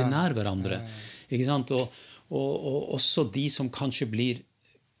veldig nær hverandre. Ikke sant? Og også de som kanskje blir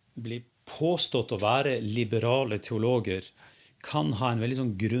påstått å være liberale teologer, kan ha en veldig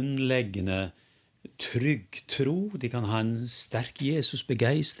sånn grunnleggende trygg tro, de kan ha en sterk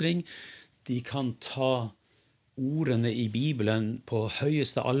Jesus-begeistring, de kan ta ordene i Bibelen på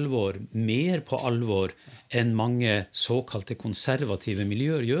høyeste alvor, mer på alvor enn mange såkalte konservative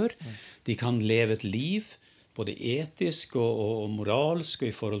miljøer gjør. De kan leve et liv, både etisk og moralsk, og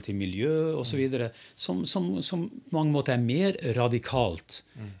i forhold til miljø og så videre, som på mange måter mer radikalt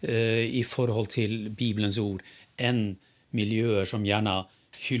i forhold til Bibelens ord enn miljøer som gjerne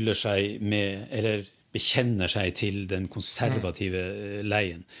hyller seg med, eller bekjenner seg til den konservative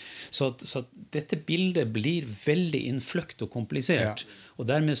leien. Så dette bildet blir veldig innfløkt og komplisert, og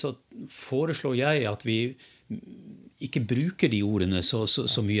dermed så foreslår jeg at vi ikke bruker de ordene så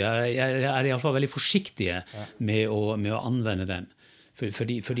mye. Jeg i alle fall veldig forsiktige med å anvende dem, for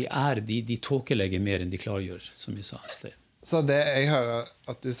de tåkelegger mer enn de klargjør, som jeg sa i sted. Så det jeg hører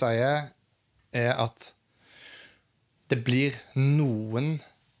at du sier at det blir noen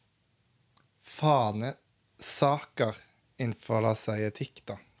fanesaker innenfor, la oss si, etikk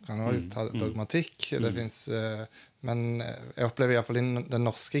da. Kan også ta dogmatikk, det finnes, men jeg opplever i hvert fall i den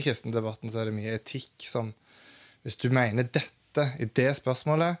norske kristne debatten så det mye etikk som, hvis du mener dette i det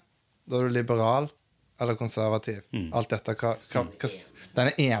spørsmålet, da du liberal eller konservativ. Alt dette,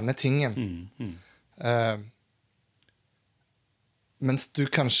 denne ene tingen. Mens du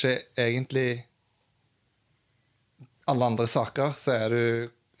kanskje egentlig alle andre saker så du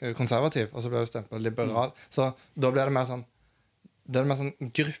konservativ, og så blir du stemplet liberal. Så da blir det mer sånn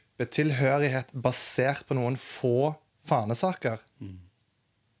gruppetilhørighet basert på noen få fanesaker.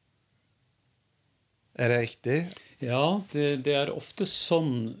 Det riktig? Ja, det ofte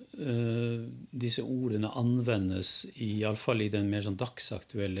sånn disse ordene anvendes, i alle fall i den mer sånn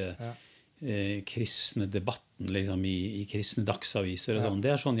dagsaktuelle kristne debatten, liksom, i kristne dagsaviser og sånn.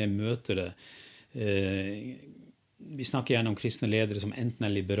 Det sånn jeg møter det. Vi snakker gjerne om kristne ledere som enten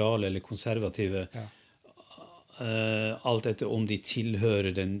liberale eller konservative, alt etter om de tilhører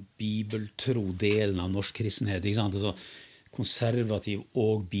den bibeltro delen av norsk kristenhet, ikke sant? Altså, konservativ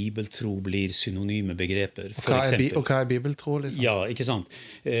og bibeltro blir synonyme begreper, for eksempel. Og hva bibeltro, liksom? Ja, ikke sant?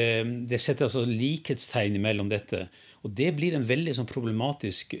 Det setter altså likhetstegn mellom dette, og det blir en veldig sånn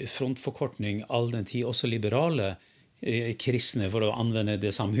problematisk frontforkortning all den tid også liberale kristne, for å anvende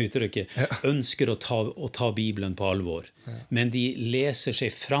det samme uttrykket, ønsker å ta Bibelen på alvor. Men de leser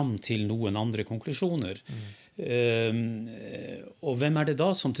seg fram til noen andre konklusjoner. Og hvem det da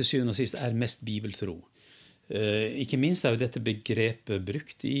som til syvende og sist mest bibeltro? Ikke minst jo dette begrepet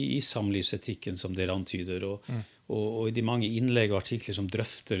brukt i samlivsetikken, som dere antyder, og i de mange innlegg og artikler som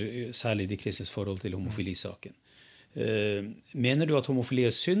drøfter særlig de kristnes forhold til homofilisaken. Mener du at homofili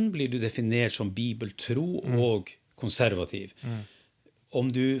synd, blir du definert som bibeltro og konservativ. Om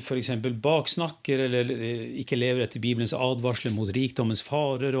du for eksempel baksnakker eller ikke lever etter Bibelens advarsler mot rikdommens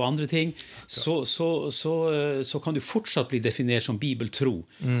farer og andre ting, så kan du fortsatt bli definert som bibeltro,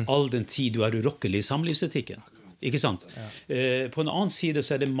 all den tid du urokkelig i samlivsetikken. Ikke sant? På en annen side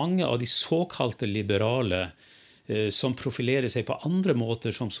så det mange av de såkalte liberale som profilerer seg på andre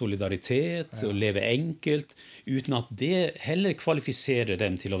måter som solidaritet og leve enkelt, uten at det heller kvalifiserer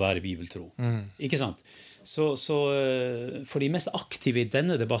dem til å være bibeltro. Ikke sant? Så for de mest aktive i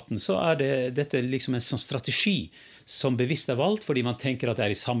denne debatten så dette liksom en sånn strategi som bevisst valgt, fordi man tenker at det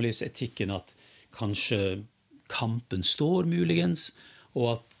i samlivsetikken at kanskje kampen står muligens,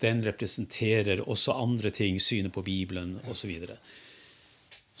 og at den representerer også andre ting, synet på Bibelen og så videre.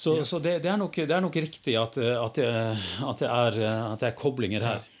 Så det nok riktig at det koblinger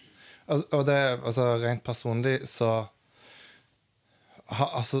her. Og det, altså rent personlig, så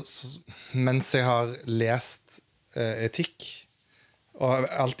mens jeg har lest etikk, og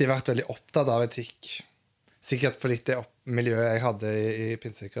alltid vært veldig opptatt av etikk, sikkert fordi det miljøet jeg hadde i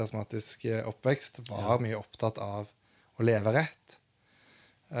pinsekarismatisk oppvekst, var mye opptatt av å leve rett.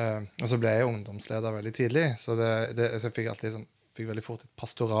 Og så ble jeg ungdomsleder veldig tidlig, så jeg fikk veldig fort et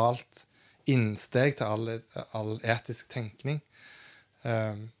pastoralt innsteg til all etisk tenkning.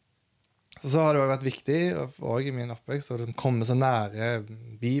 Så har det også vært viktig, og i min oppvekst, å komme så nære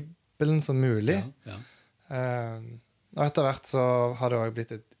Bibelen som mulig. Og etter hvert så har det også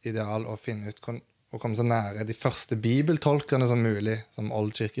blitt et ideal å finne ut å komme så nære de første bibeltolkerne som mulig, som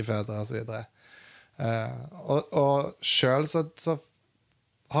oldkirkefedre og så videre. Og selv så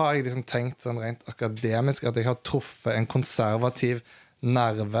har jeg liksom tenkt sånn rent akademisk at jeg har truffet en konservativ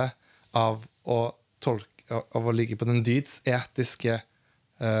nerve av å ligge på den dydsetiske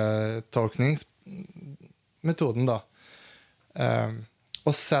tolkningsmetoden da.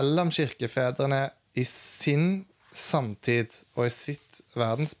 Og selv om kirkefedrene i sin samtid og i sitt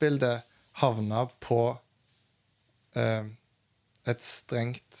verdensbilde havna på et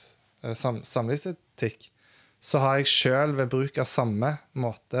strengt samlivsetikk, så har jeg selv ved bruk av samme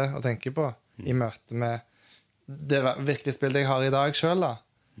måte å tenke på i møte med det virkelighetsbildet jeg har i dag selv da,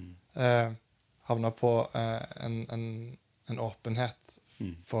 havna på en åpenhet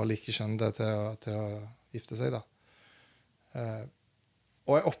for likekjønnede til å gifte seg da.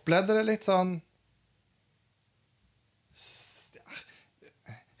 Og jeg opplevde det litt sånn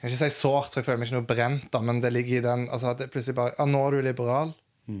jeg kan ikke si sårt, for jeg føler meg ikke noe brent da, men det ligger i den, altså at det plutselig bare, nå er du liberal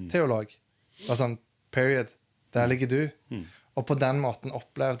teolog, altså period, der ligger du. Og på den måten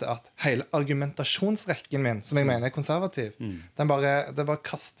opplevde jeg at hele argumentasjonsrekken min, som jeg mener konservativ, det bare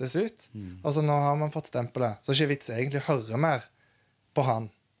kastes ut. Og så nå har man fått stempelet, så er det ikke vits egentlig å høre mer på han.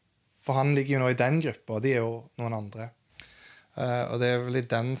 For han ligger jo nå i den gruppa, og de er jo noen andre. Og det er vel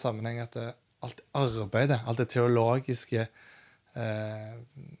i den sammenheng at alt arbeidet, alt det teologiske,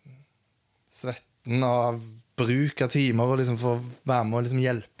 svetten og bruk av timer og liksom få være med og liksom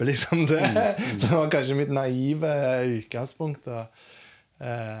hjelpe liksom det. Så det var kanskje mitt naive utgangspunkt.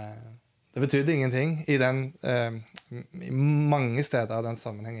 Det betydde ingenting i i mange steder av den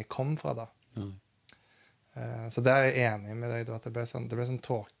sammenheng jeg kom fra da. Så der er jeg enig med deg at det ble sånn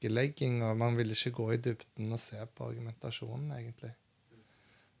tåkelegging, og man ville ikke gå i dybden og se på argumentasjonen egentlig.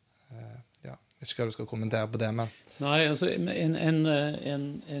 Jeg vet ikke hva du skal kommentere på det, men nei, altså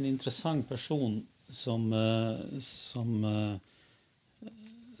en interessant person som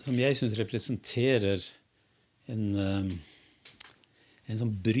jeg synes representerer en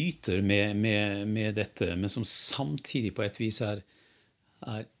som bryter med dette, men som samtidig på et vis er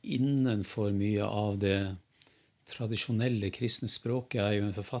innenfor mye av det tradisjonelle kristne språket, er jo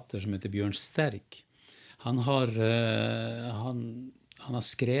en forfatter som heter Bjørn Sterk. Han har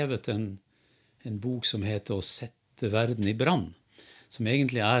skrevet en bok som heter Å sette verden i brann, som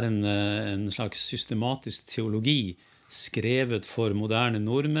egentlig er en slags systematisk teologi skrevet for moderne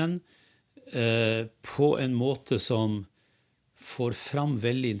nordmenn på en måte som får fram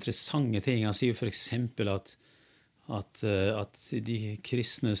veldig interessante ting. Han sier for eksempel at de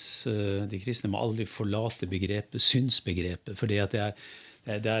kristne må aldri forlate synsbegrepet, fordi at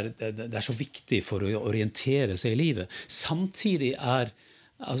det er så viktig for å orientere seg i livet. Samtidig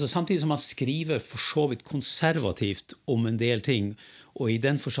som han skriver for så vidt konservativt om en del ting, og i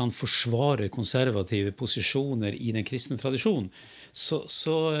den forstand forsvarer konservative posisjoner i den kristne tradisjonen, så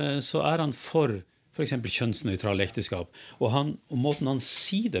er han for for eksempel kjønnsnøytrale ekteskap. Og måten han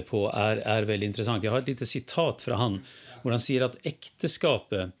sier det på er veldig interessant. Jeg har et lite sitat fra han, hvor han sier at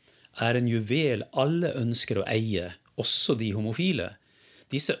ekteskapet er en juvel alle ønsker å eie, også de homofile.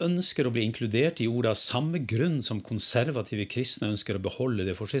 Disse ønsker å bli inkludert i ordet av samme grunn som konservative kristne ønsker å beholde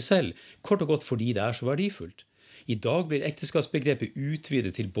det for seg selv, kort og godt fordi det er så verdifullt. I dag blir ekteskapsbegrepet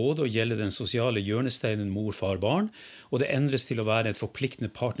utvidet til både å gjelde den sosiale hjørnesteinen mor, far, barn, og det endres til å være et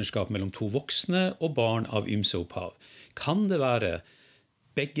forpliktende partnerskap mellom to voksne og barn av ymse opphav. Kan det være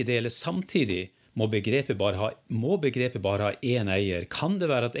begge deler samtidig? Må begrepet bare ha én eier? Kan det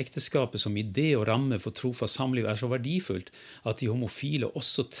være at ekteskapet som idé og ramme for trofast samliv er så verdifullt at de homofile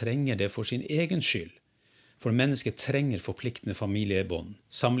også trenger det for sin egen skyld? For mennesket trenger forpliktende familiebånd.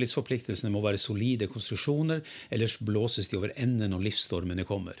 Samlivsforpliktelsene må være solide konstruksjoner, ellers blåses de over ende når livsstormene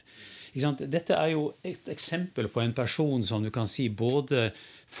kommer. Ikke sant? Dette er jo et eksempel på en person som du kan si både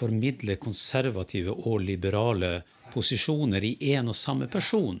formidler konservative og liberale posisjoner i en og samme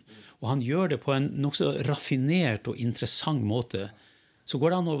person. Og han gjør det på en nokså raffinert og interessant måte. Så går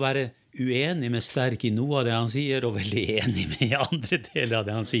det an å være uenig med Sterk i noe av det han sier, og veldig enig med andre deler av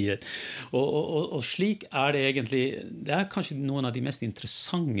det han sier. Og slik er det egentlig, det er kanskje noen av de mest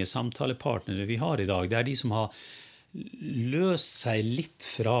interessante samtalepartnere vi har i dag. Det er de som har løst seg litt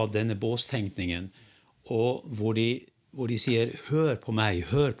fra denne båstenkningen, og hvor de sier, hør på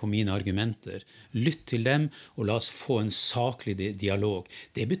meg, hør på mine argumenter, lytt til dem, og la oss få en saklig dialog.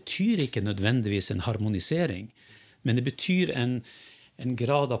 Det betyr ikke nødvendigvis en harmonisering, men det betyr en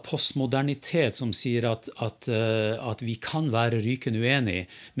grad av postmodernitet som sier at vi kan være rykende uenige,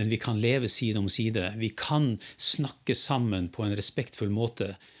 men vi kan leve side om side. Vi kan snakke sammen på en respektfull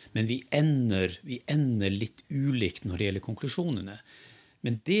måte, men vi ender litt ulikt når det gjelder konklusjonene.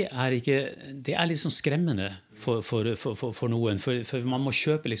 Men det er litt sånn skremmende for noen, for man må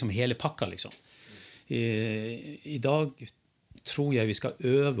kjøpe liksom hele pakka. Liksom. I dag tror jeg vi skal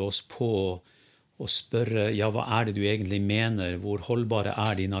øve oss på og spørre, ja, hva er det du egentlig mener? Hvor holdbare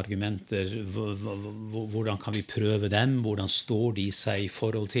er dine argumenter? Hvordan kan vi prøve dem? Hvordan står de seg i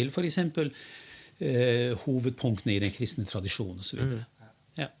forhold til, for eksempel, hovedpunktene i den kristne tradisjonen og så videre.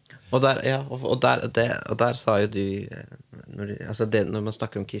 Ja. Og der sa jo du, når man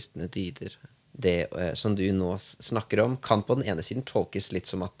snakker om kristne dyder, det som du nå snakker om, kan på den ene siden tolkes litt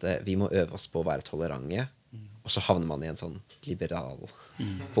som at vi må øve oss på å være tolerante, og så havner man i en sånn liberal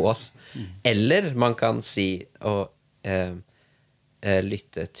bås. Eller man kan si å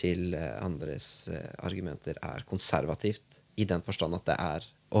lytte til andres argumenter er konservativt, i den forstand at det er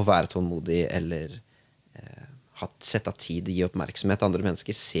å være tålmodig eller sette av tid, gi oppmerksomhet. Andre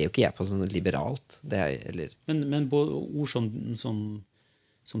mennesker ser jo ikke jeg på sånn liberalt. Men ord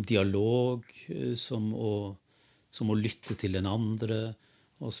som dialog, som å lytte til den andre,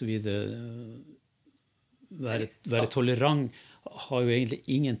 og så videre. Være tolerant har jo egentlig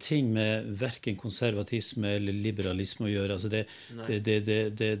ingenting med hverken konservatisme eller liberalisme å gjøre. Altså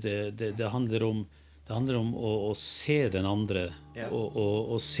det handler om å se den andre,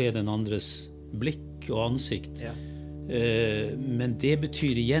 og se den andres blikk og ansikt. Men det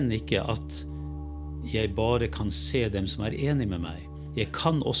betyr igjen ikke at jeg bare kan se dem som er enige med meg. Jeg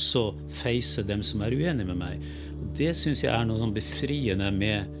kan også face dem som er uenige med meg. Og det synes jeg er noe sånn befriende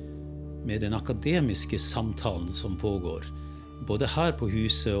med den akademiske samtalen som pågår, både her på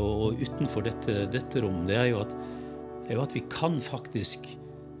huset og utenfor dette rom. Det er jo at vi kan faktisk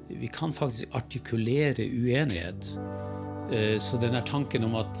artikulere uenighet. Så den tanken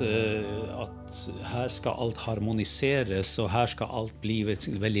om at her skal alt harmoniseres, og her skal alt bli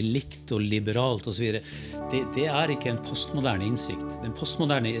veldig likt og liberalt og så videre, det er ikke en postmoderne innsikt. Den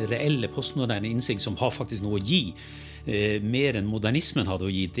reelle postmoderne innsikt som har faktisk noe å gi, mer enn modernismen hadde å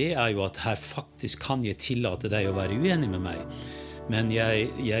gi, det er jo at her faktisk kan jeg tillate deg å være uenig med meg. Men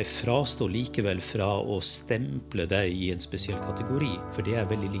jeg frastår likevel fra å stemple deg i en spesiell kategori, for det er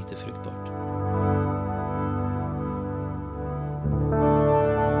veldig lite fruktbart.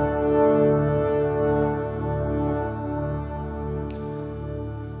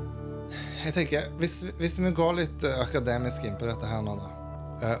 Jeg tenker, hvis vi går litt akademisk inn på dette her nå da,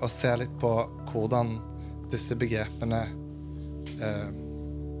 og ser litt på hvordan disse begrepene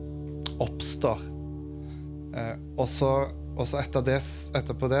oppstår, og så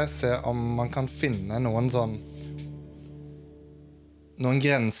etterpå det se om man kan finne noen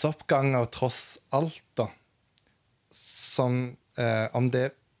grenseoppganger tross alt da, som om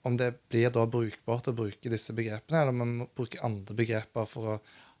det blir da brukbart å bruke disse begrepene, eller om man må bruke andre begreper for å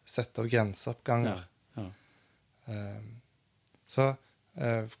sette opp grenseoppganger. Så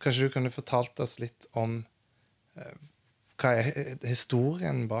kanskje du kunne fortalt oss litt om hva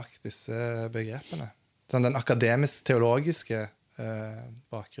historien bak disse begrepene? Sånn den akademisk-teologiske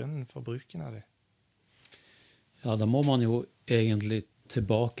bakgrunnen for bruken av dem. Ja, da må man jo egentlig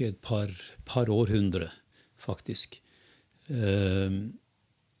tilbake et par århundre, faktisk.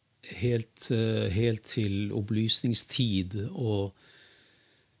 Helt til opplysningstid og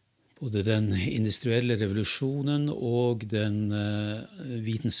både den industrielle revolusjonen og den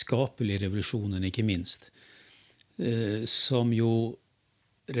vitenskapelige revolusjonen, ikke minst, som jo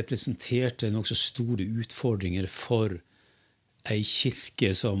representerte nok så store utfordringer for en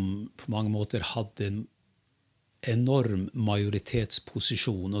kirke som på mange måter hadde en enorm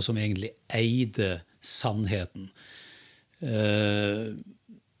majoritetsposisjon, og som egentlig eide sannheten.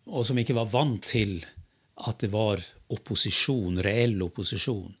 Og som ikke var vant til at det var opposisjon, reell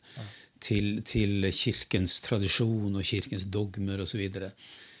opposisjon, til kirkens tradisjon og kirkens dogmer og så videre.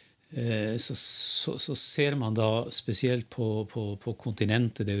 Så ser man da spesielt på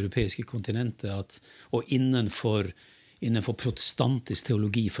kontinentet, det europeiske kontinentet, og innenfor protestantisk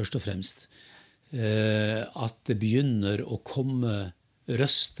teologi først og fremst, at det begynner å komme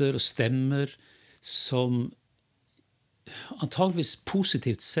røster og stemmer som antageligvis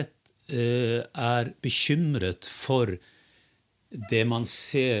positivt sett bekymret for det man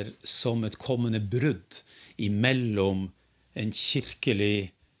ser som et kommende brudd imellom et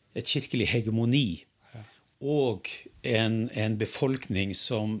kirkelig hegemoni og en befolkning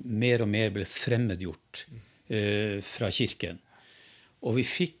som mer og mer ble fremmedgjort fra kirken. Og vi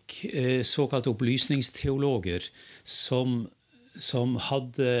fikk såkalte opplysningsteologer som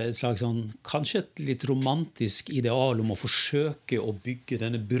hadde et slags kanskje et litt romantisk ideal om å forsøke å bygge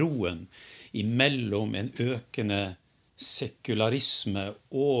denne broen imellom en økende sekularisme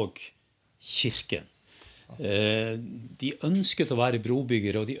og kirken. De ønsket å være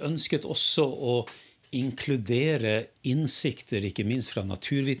brobyggere, og de ønsket også å inkludere innsikter, ikke minst fra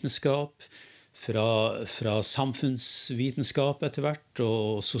naturvitenskap, fra samfunnsvitenskap etter hvert,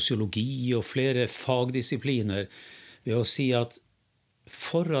 og sosiologi og flere fagdisipliner, ved å si at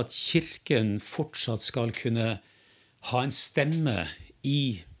for at kirken fortsatt skal kunne ha en stemme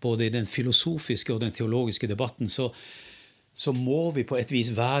både i den filosofiske og den teologiske debatten, så må vi på et vis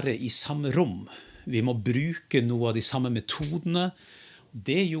være i samme rom. Vi må bruke noe av de samme metodene.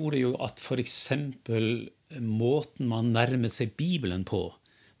 Det gjorde jo at for eksempel måten man nærmet seg Bibelen på,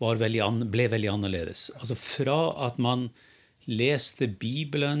 ble veldig annerledes. Altså fra at man leste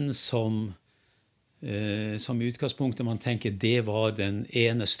Bibelen som utgangspunktet, man tenker det var den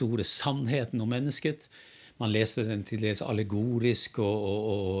ene store sannheten om mennesket. Man leste den til dels allegorisk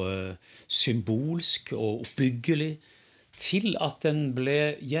og symbolsk og oppbyggelig, til at den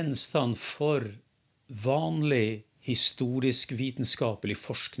ble gjenstand for vanlig historisk vitenskapelig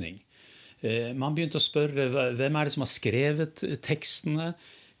forskning. Man begynte å spørre, hvem er det som har skrevet tekstene?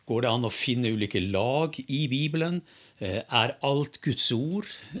 Går det an å finne ulike lag i Bibelen? Er alt Guds ord?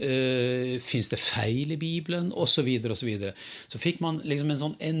 Finnes det feil i Bibelen? Og så videre, og så videre. Så fikk man liksom en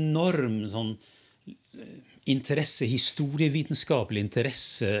sånn enorm interesse, historievitenskapelig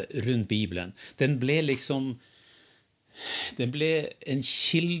interesse rundt Bibelen. Den ble en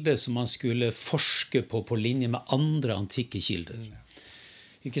kilde som man skulle forske på linje med andre antikke kilder.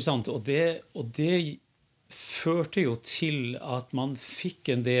 Ikke sant? Og det førte jo til at man fikk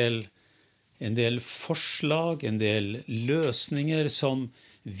en del forslag, en del løsninger som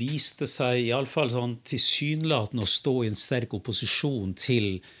viste seg i alle fall tilsynelatende å stå i en sterk opposisjon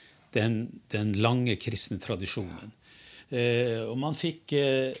til den lange kristne tradisjonen. Og man fikk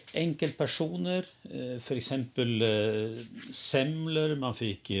enkeltpersoner, for eksempel Semler, man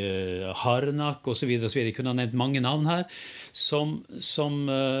fikk Harnack og så videre, jeg kunne ha nevnt mange navn her, som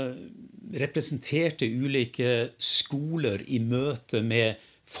representerte ulike skoler i møte med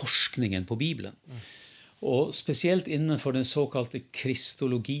forskningen på Bibelen. Og spesielt innenfor den såkalte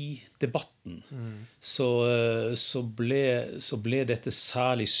kristologidebatten så ble dette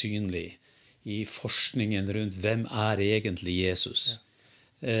særlig synlig i forskningen rundt hvem er egentlig Jesus.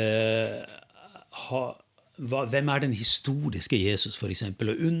 Hvem er den historiske Jesus, for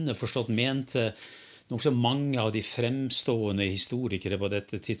eksempel? Og underforstått mente nok så mange av de fremstående historikere på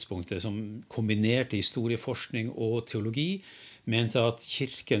dette tidspunktet som kombinerte historieforskning og teologi, mente at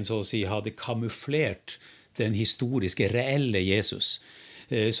kirken så å si hadde kamuflert den historiske, reelle Jesus.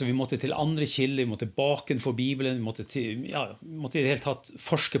 Så vi måtte til andre kilder, vi måtte bakenfor Bibelen, vi måtte i det hele tatt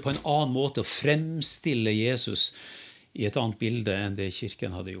forske på en annen måte og fremstille Jesus i et annet bilde enn det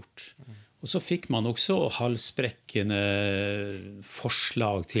kirken hadde gjort. Og så fikk man også halsbrekkende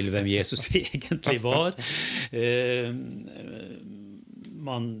forslag til hvem Jesus egentlig var.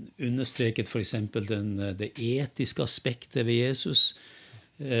 man understreket for eksempel det etiske aspektet ved Jesus.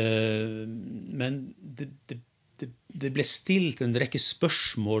 Men det ble stilt en rekke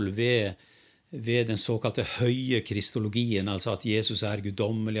spørsmål ved den såkalte høye kristologien, altså at Jesus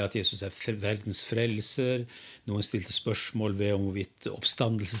guddommelig, at Jesus verdens frelser. Noen stilte spørsmål ved om hvorvidt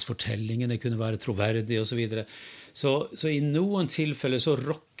oppstandelsesfortellingene kunne være troverdige og så videre. Så i noen tilfeller så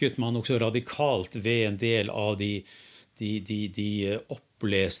rokket man også radikalt ved en del av de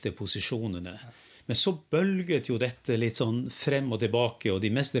oppleste posisjonene. Men så bølget jo dette litt sånn frem og tilbake, og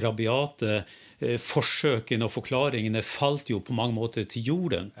de mest rabiate forsøkene og forklaringene falt jo på mange måter til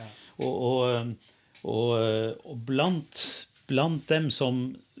jorden. Og blant dem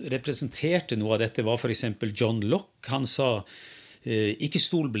som representerte noe av dette var for eksempel John Locke. Han sa, ikke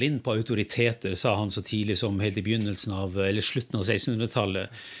stol blind på autoriteter, sa han så tidlig som helt i begynnelsen eller slutten av 1600-tallet.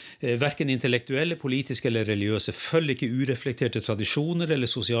 Hverken intellektuelle, politiske eller religiøse. Følg ikke ureflekterte tradisjoner eller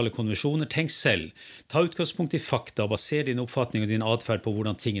sosiale konvensjoner. Tenk selv. Ta utgangspunkt i fakta, og baser din oppfatning og din adferd på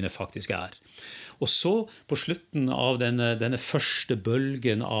hvordan tingene faktisk er. Og så, på slutten av denne første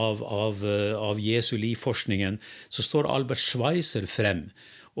bølgen av Jesu livsforskningen, så står Albert Schweitzer frem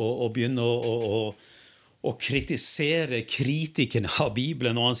og begynner å kritisere kritikerne av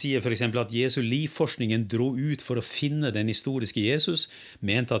Bibelen, og han sier for eksempel at Jesu livsforskningen dro ut for å finne den historiske Jesus,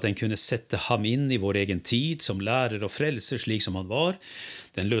 mente at den kunne sette ham inn i vår egen tid som lærer og frelser slik som han var.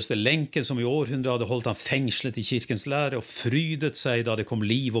 Den løste lenken som i århundre hadde holdt han fengslet i kirkens lære og frydet seg da det kom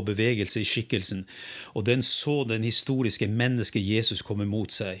liv og bevegelse i skikkelsen, og den så den historiske menneske Jesus komme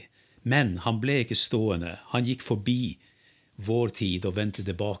mot seg. Men han ble ikke stående, han gikk forbi vår tid og vendte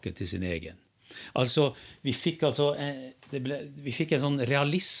tilbake til sin egen. Altså, vi fikk en sånn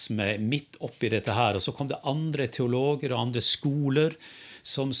realisme midt oppi dette her, og så kom det andre teologer og andre skoler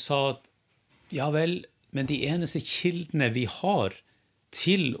som sa at, ja vel, men de eneste kildene vi har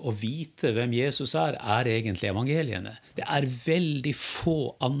til å vite hvem Jesus egentlig evangeliene. Det veldig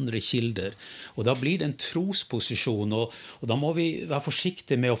få andre kilder, og da blir det en trosposisjon, og da må vi være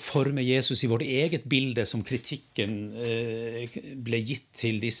forsiktige med å forme Jesus i vårt eget bilde, som kritikken ble gitt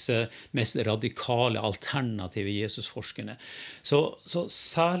til disse mest radikale alternative Jesusforskerne. Så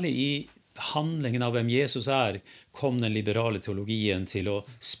særlig i behandlingen av hvem Jesus kom den liberale teologien til å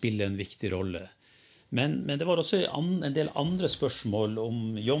spille en viktig rolle. Men det var også en del andre spørsmål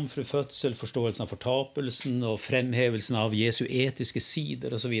om jomfrufødsel, forståelsen av fortapelsen og fremhevelsen av Jesu etiske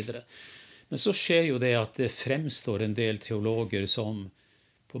sider og så videre. Men så skjer jo det at det fremstår en del teologer som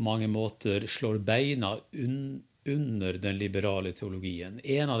på mange måter slår beina under den liberale teologien.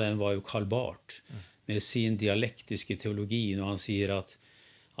 En av dem var jo Karl Barth med sin dialektiske teologi, når han sier at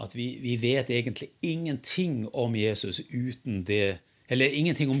vi vet egentlig ingenting om Jesus uten det, eller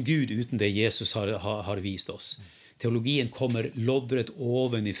ingenting om Gud uten det Jesus har vist oss. Teologien kommer loddrett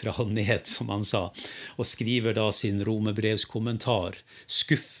ovenifra og ned, som han sa, og skriver da sin romerbrevskommentar,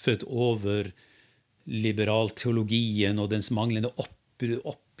 skuffet over liberalteologien og dens manglende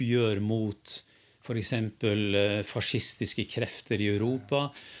oppgjør mot for eksempel fascistiske krefter i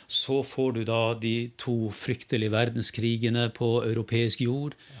Europa. Så får du da de 2 fryktelige verdenskrigene på europeisk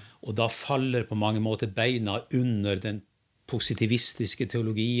jord, og da faller på mange måter beina under den positivistiske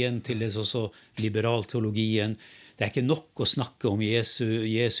teologien til det også liberalteologien. Det ikke nok å snakke om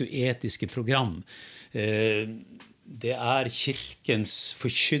Jesu etiske program. Det kirkens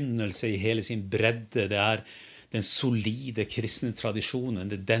forkynnelse i hele sin bredde. Det den solide kristne tradisjonen.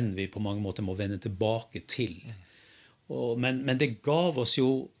 Det den vi på mange måter må vende tilbake til. Men det gav oss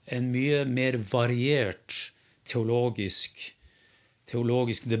jo en mye mer variert teologisk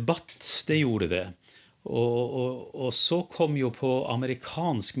debatt. Det gjorde det. Og så kom jo på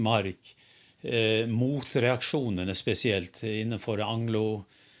amerikansk mark motreaksjonene, spesielt innenfor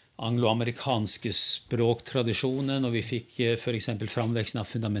angloamerikanske språktradisjonen, og vi fikk for eksempel framveksten av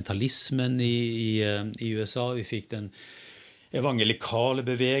fundamentalismen i USA. Vi fikk den evangelikale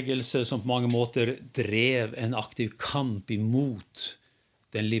bevegelse som på mange måter drev en aktiv kamp imot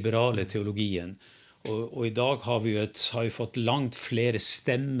den liberale teologien. Og i dag har vi fått langt flere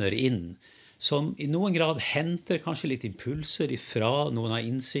stemmer inn, som i noen grad henter kanskje litt impulser ifra noen av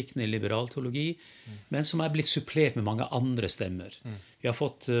innsiktene i liberal teologi, men som blitt supplert med mange andre stemmer. Vi har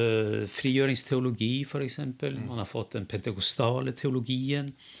fått frigjøringsteologi, for eksempel. Man har fått den pentekostale teologien.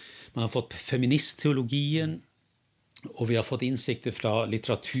 Man har fått feministteologien. Og vi har fått innsikter fra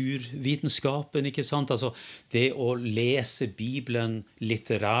litteraturvitenskapen, ikke sant? Altså det å lese Bibelen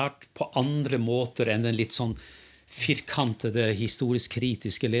litterært på andre måter enn den litt sånn firkantede, historisk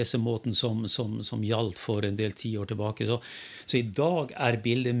kritiske lesemåten som gjaldt for en del 10 år tilbake. Så i dag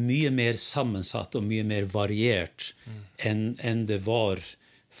bildet mye mer sammensatt og mye mer variert enn det var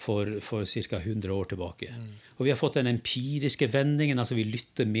for cirka 100 år tilbake. Og vi har fått den empiriske vendingen, altså vi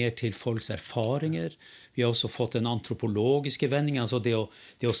lytter mer til folks erfaringer. Vi har også fått den antropologiske vendingen, altså det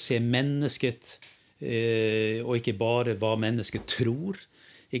å se mennesket, og ikke bare hva mennesket tror.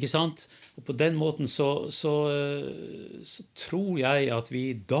 Ikke sant? Og på den måten så tror jeg at vi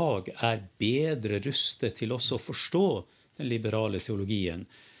i dag bedre rustet til også å forstå den liberale teologien.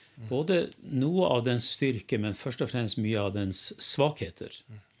 Både noe av dens styrke, men først og fremst mye av dens svakheter.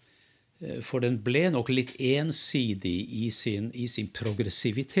 For den ble nok litt ensidig i sin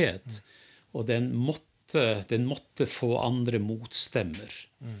progressivitet, og den måtte få andre motstemmer.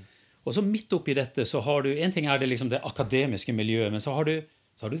 Og så midt oppi dette så har du, en ting det liksom det akademiske miljøet, men så har du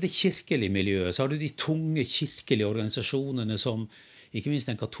det kirkelige miljøet, så har du de tunge kirkelige organisasjonene som, ikke minst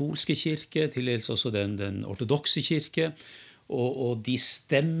den katolske kirke, til dels også den ortodokse kirke, og de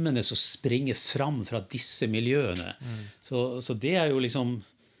stemmene som springer fram fra disse miljøene. Så det jo liksom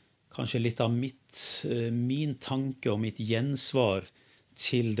kanskje litt av min tanke og mitt gjensvar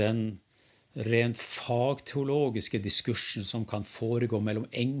til den rent fagteologiske diskursen som kan foregå mellom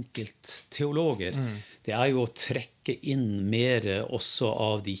enkeltteologer. Det jo å trekke inn mer også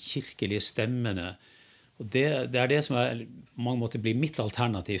av de kirkelige stemmene. Og det det som på mange måter blir mitt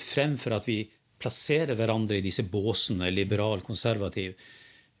alternativ, fremfor at vi plasserer hverandre i disse båsene, liberal, konservativ.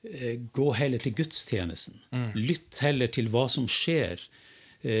 Gå heller til gudstjenesten. Lytt heller til hva som skjer.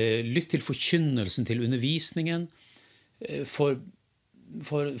 Lytt til forkynnelsen, til undervisningen. For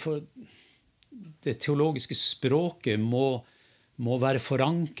det teologiske språket må være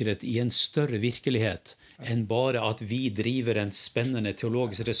forankret i en større virkelighet enn bare at vi driver en spennende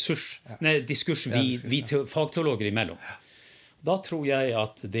teologisk diskurs vi fagteologer imellom. Da tror jeg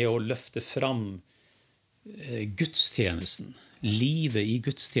at det å løfte fram gudstjenesten, livet i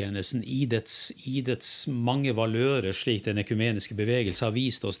gudstjenesten, i dets mange valører, slik den ekumeniske bevegelse har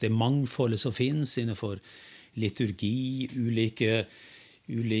vist oss, det mangfoldet som finnes innenfor liturgi,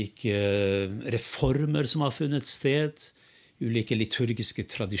 ulike reformer som har funnet sted, ulike liturgiske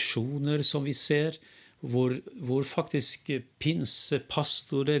tradisjoner som vi ser, hvor faktisk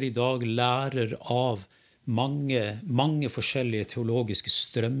pinsepastorer i dag lærer av mange forskjellige teologiske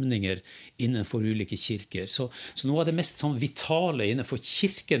strømninger innenfor ulike kirker. Så noe av det mest sånn vitale innenfor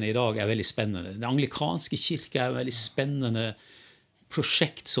kirken i dag veldig spennende. Den anglikanske kirke et veldig spennende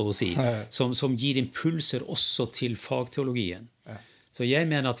prosjekt, så å si, som gir impulser også til fagteologien. Så jeg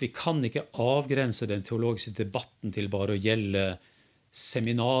mener at vi kan ikke avgrense den teologiske debatten til bare å gjelde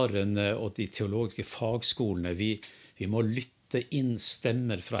seminarene og de teologiske fagskolene. Vi må lytte inn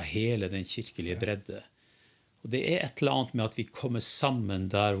stemmer fra hele den kirkelige bredde. Og det et eller annet med at vi kommer sammen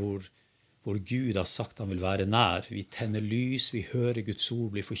der hvor Gud har sagt han vil være nær. Vi tenner lys, vi hører Guds ord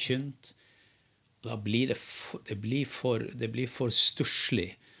bli forkynt. Og da blir det blir for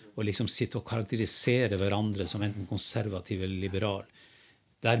stusslig å liksom sitte og karakterisere hverandre som enten konservativ eller liberal.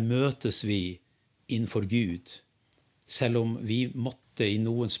 Der møtes vi innenfor Gud, selv om vi måtte i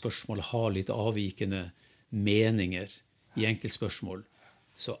noen spørsmål ha litt avvikende meninger i enkeltspørsmål,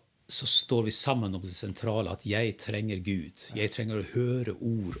 så står vi sammen om det sentrale at jeg trenger Gud. Jeg trenger å høre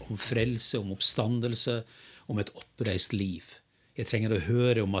ord om frelse, om oppstandelse, om et oppreist liv. Jeg trenger å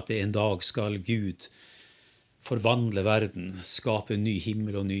høre om at det en dag skal Gud forvandle verden, skape en ny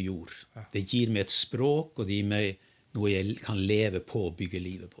himmel og ny jord. Det gir meg et språk, og det gir meg noe jeg kan leve på og bygge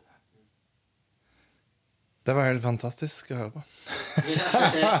livet på. Det var helt fantastisk å høre på.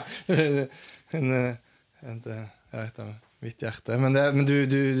 Jeg vet det. Mitt hjerte. Men du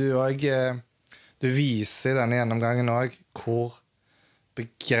viser i denne gjennomgangen også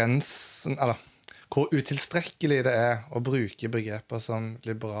hvor utilstrekkelig det å bruke begreper som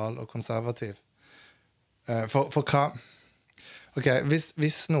liberal og konservativ. For hva? Ok,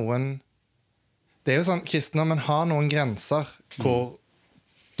 hvis noen... Det jo sånn, kristendommen har noen grenser hvor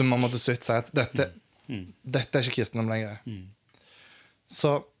man må til slutt si at dette ikke kristendom lenger.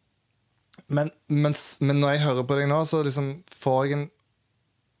 Så Men når jeg hører på deg nå, så liksom får jeg en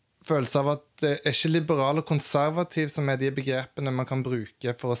følelse av at det ikke liberal og konservativ som de begrepene man kan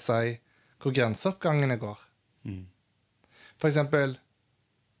bruke for å si hvor grenseoppgangene går. For eksempel,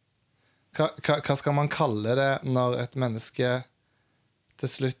 hva skal man kalle det når et menneske til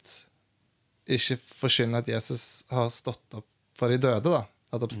slutt ikke forkynner at Jesus har stått opp for de døde, da?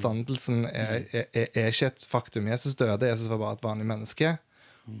 At oppstandelsen ikke et faktum. Jesus døde, Jesus var bare et vanlig menneske.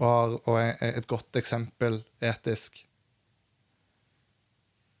 Og et godt eksempel etisk.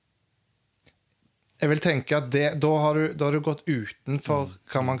 jeg vil tenke at da har du gått utenfor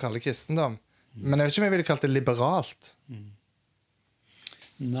hva man kaller kristendom. Men jeg vet ikke om jeg ville kalt det liberalt.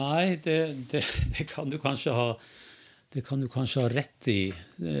 Nei, det kan du kanskje ha. Det kan du kanskje ha rett i.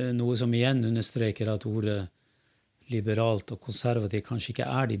 Noe som igjen understreker at ordet liberalt og konservativt kanskje ikke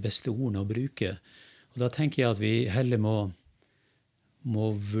er de beste ordene å bruke. Og da tenker jeg at vi heller må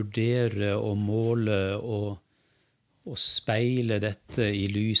vurdere og måle og speile dette i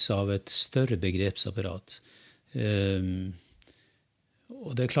lys av et større begrepsapparat.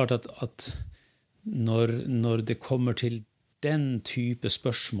 Og det er klart at når det kommer til den type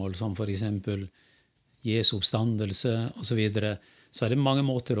spørsmål, som for eksempel Jesu oppstandelse og så videre, så er det mange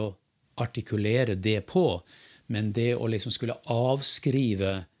måter å artikulere det på, men det å liksom skulle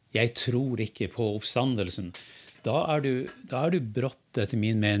avskrive «jeg tror ikke på oppstandelsen», da er du brått, etter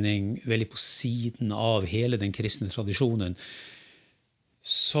min mening, veldig på siden av hele den kristne tradisjonen,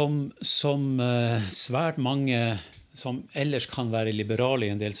 som svært mange som ellers kan være liberale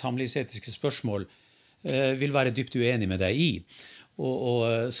i en del samlivsetiske spørsmål, vil være dypt uenig med deg i.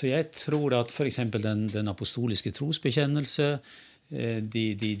 Så jeg tror at for eksempel den apostoliske trosbekjennelse,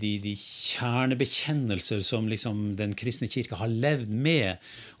 de kjernebekjennelser som liksom den kristne kirke har levd med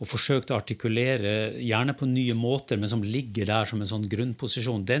og forsøkt å artikulere, gjerne på nye måter, men som ligger der som en sånn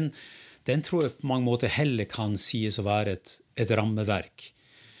grunnposisjon, den tror jeg på mange måter heller kan sies å være et rammeverk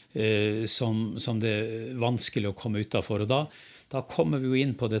som det er vanskelig å komme utenfor. Og da kommer vi jo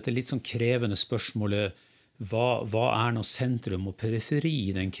inn på dette litt sånn krevende spørsmålet, hva er nå sentrum og periferi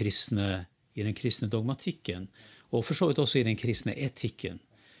i den kristne dogmatikken, og for så vidt også i den kristne etikken.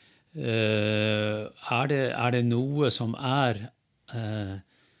 Er det noe som er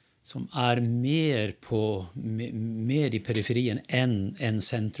mer i periferien enn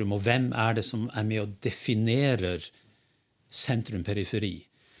sentrum, og hvem er det som er med og definerer sentrum-periferi?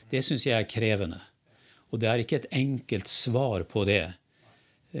 Det synes jeg er krevende. Og det er ikke et enkelt svar på det.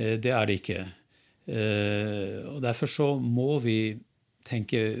 Det er det ikke. Og derfor så må vi,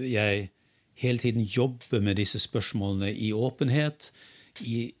 tenker jeg, hele tiden jobbe med disse spørsmålene i åpenhet,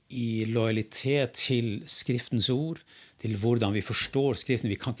 i lojalitet til Skriftens ord, til hvordan vi forstår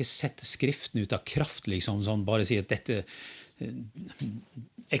Skriften. Vi kan ikke sette Skriften ut av kraft, liksom, sånn bare si at dette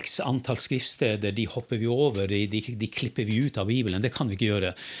x antall skriftsteder, de hopper vi over, de klipper vi ut av Bibelen. Det kan vi ikke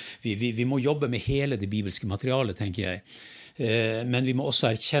gjøre. Vi må jobbe med hele det bibelske materialet, tenker jeg. Men vi må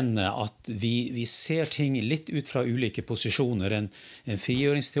også erkjenne at vi ser ting litt ut fra ulike posisjoner. En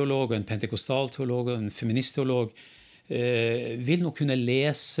frigjøringsteolog, en pentekostalteolog, en feministteolog vil nok kunne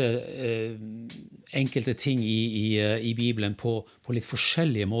lese enkelte ting i Bibelen på litt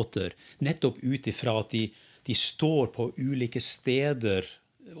forskjellige måter, nettopp ut ifra at de står på ulike steder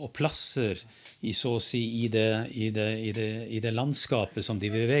og plasser så å si i det landskapet som de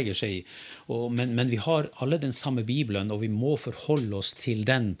beveger seg i. Men vi har alle den samme Bibelen, og vi må forholde oss til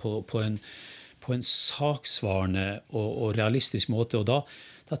den på en saksvarende og realistisk måte. Og da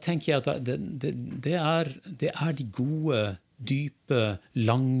tenker jeg at det er de gode, dype,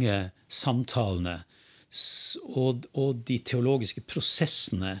 lange samtalene og de teologiske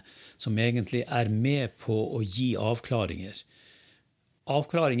prosessene som egentlig er med på å gi avklaringer.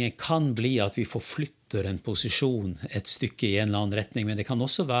 Avklaringen kan bli at vi forflytter en posisjon et stykke i en eller annen retning, men det kan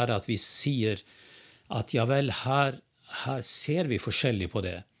også være at vi sier at ja vel, her ser vi forskjellig på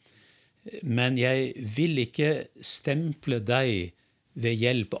det. Men jeg vil ikke stemple deg ved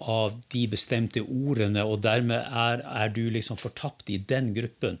hjelp av de bestemte ordene, og dermed er du liksom fortapt i den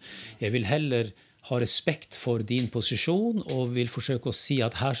gruppen. Jeg vil heller ha respekt for din posisjon, og vil forsøke å si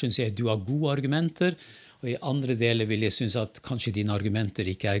at her synes jeg du har gode argumenter, og i andre deler vil jeg synes at kanskje dine argumenter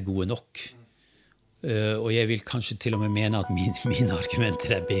ikke er gode nok. Og jeg vil kanskje til og med mene at mine argumenter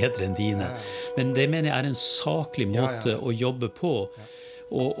er bedre enn dine. Men det mener jeg er en saklig måte å jobbe på.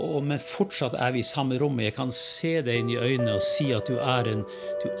 Men fortsatt er vi i samme rom. Jeg kan se deg inn i øynene og si at du er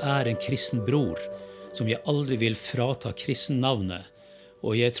en kristen bror, som jeg aldri vil frata kristennavnet.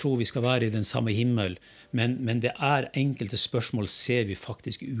 Og jeg tror vi skal være i den samme himmel. Men det er enkelte spørsmål ser vi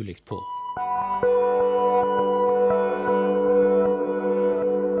faktisk ulikt på.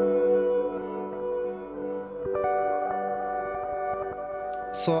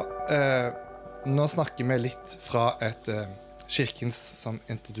 Så nå snakker vi litt fra et kirkens som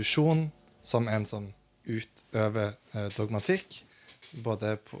institusjon, som en som utøver dogmatikk,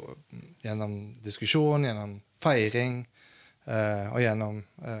 både gjennom diskusjon, gjennom feiring og gjennom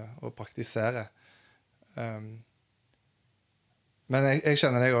å praktisere. Men jeg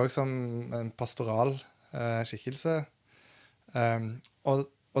kjenner deg også som en pastoral skikkelse,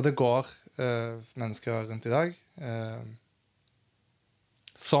 og det går mennesker rundt i dag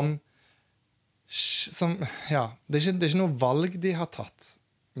som det er ikke noe valg de har tatt,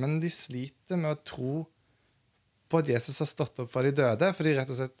 men de sliter med å tro på at Jesus har stått opp fra de døde, for de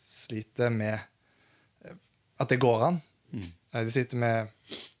rett og slett sliter med at det går an. De sitter med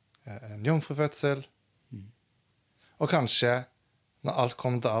en jomfrufødsel, og kanskje, når alt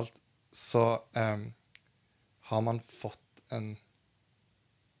kommer til alt, så har man fått en...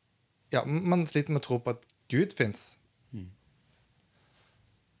 Ja, man sliter med å tro på at Gud finnes.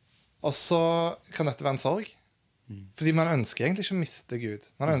 Og så kan dette være en sorg. Fordi man ønsker egentlig ikke å miste Gud.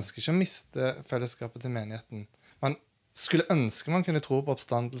 Man ønsker ikke å miste fellesskapet til menigheten. Man skulle ønske man kunne tro på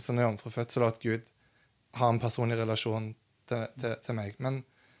oppstandelsen og jomfrufødsel, og at Gud har en personlig relasjon til meg. Men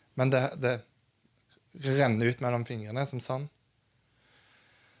det renner ut mellom fingrene som sand.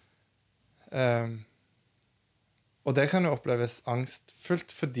 Og det kan jo oppleves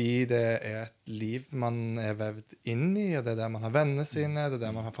angstfullt, fordi det er et liv man er vevd inn i, og det er der man har vennene sine, det er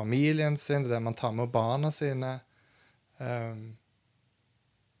der man har familien sin, det er der man tar med barna sine.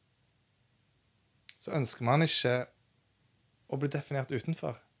 Så ønsker man ikke å bli definert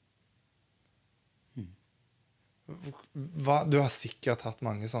utenfor. Du har sikkert hatt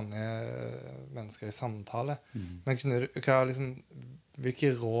mange sånne mennesker i samtale, men hvilke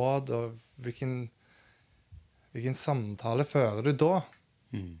råd og hvilken samtale fører du da?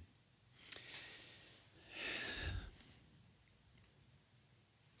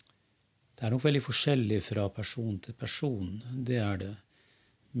 Det er nok veldig forskjellig fra person til person, det er det.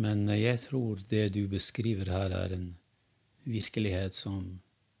 Men jeg tror det du beskriver her er en virkelighet som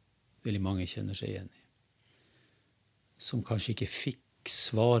veldig mange kjenner seg igjen i. Som kanskje ikke fikk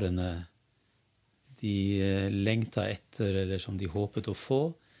svarene de lengta etter, eller som de håpet å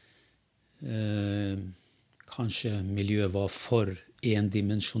få. Kanskje miljøet var for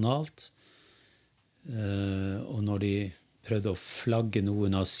endimensjonalt, og når de prøvde å flagge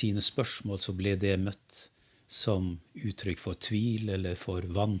noen av sine spørsmål, så ble det møtt som uttrykk for tvil eller for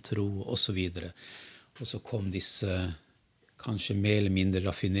vantro og så videre. Og så kom disse kanskje mer eller mindre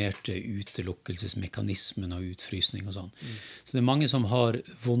raffinerte utelukkelsesmekanismen og utfrysning og sånn. Så det er mange som har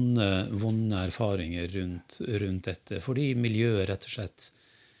vonde erfaringer rundt dette, fordi miljøet rett og slett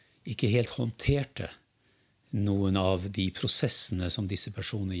ikke helt håndterte noen av de prosessene som disse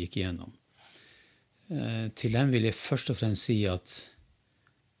personene gikk igjennom. Til dem vil jeg først og fremst si at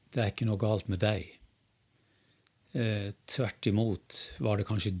det er ikke noe galt med deg. Tvert imot var det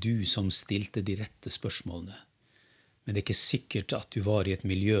kanskje du som stilte de rette spørsmålene. Men det er ikke sikkert at du var i et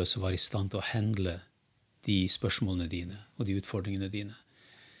miljø som var i stand til å handle de spørsmålene dine og de utfordringene dine.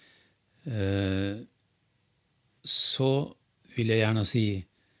 Så vil jeg gjerne si,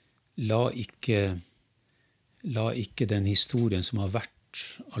 la ikke den historien som har vært,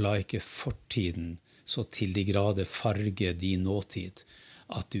 og la ikke fortiden så til de grader farge din nåtid,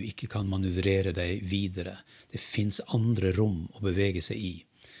 at du ikke kan manøvrere deg videre. Det finnes andre rom å bevege seg i.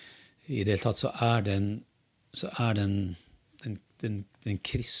 I det hele tatt så er den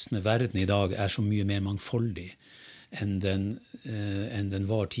kristne verden i dag er så mye mer mangfoldig enn den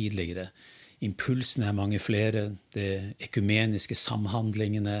var tidligere. Impulsene er mange flere, det ekumeniske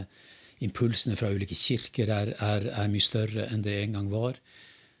samhandlingene, impulsene fra ulike kirker er mye større enn det en gang var.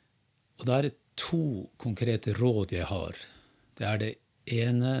 Og da er det 2 konkrete råd jeg har. Det er det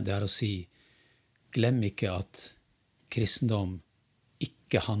ene, det er å si, glem ikke at kristendom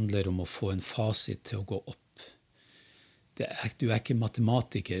ikke handler om å få en fasit til å gå opp. Du er ikke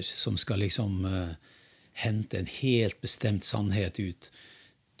matematiker som skal hente en helt bestemt sannhet ut.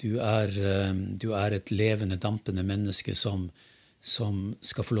 Du er et levende, dampende menneske som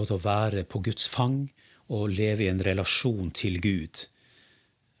skal få lov til å være på Guds fang og leve i en relasjon til Gud.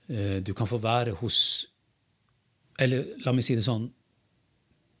 Du kan få være eller la meg si det sånn,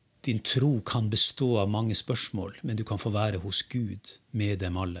 din tro kan bestå av mange spørsmål, men du kan få være hos Gud med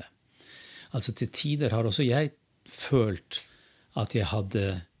dem alle. Altså til tider har også jeg følt at jeg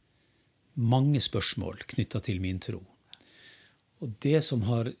hadde mange spørsmål knyttet til min tro. Og det som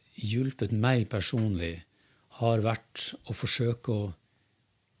har hjulpet meg personlig, har vært å forsøke å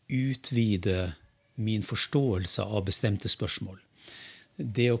utvide min forståelse av bestemte spørsmål.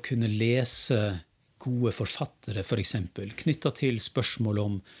 Det å kunne lese gode forfattere, for eksempel, knyttet til spørsmål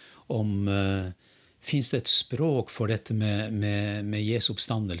om finnes det et språk for dette med Jesu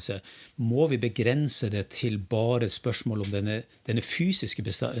oppstandelse? Må vi begrense det til bare et spørsmål om denne fysiske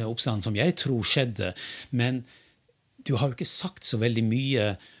oppstanden som jeg tror skjedde, men du har jo ikke sagt så veldig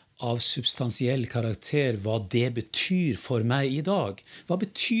mye av substansiell karakter hva det betyr for meg i dag. Hva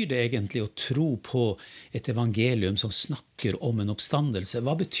betyr det egentlig å tro på et evangelium som snakker om en oppstandelse?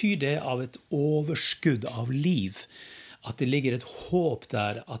 Hva betyr det av et overskudd av liv? At det ligger et håp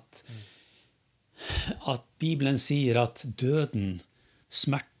der, at at Bibelen sier at døden,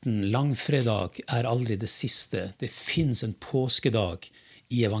 smerten, langfredag aldri det siste. Det finnes en påskedag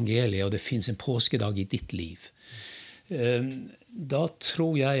i evangeliet, og det finnes en påskedag i ditt liv. Da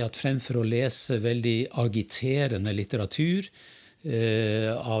tror jeg at fremfor å lese veldig agiterende litteratur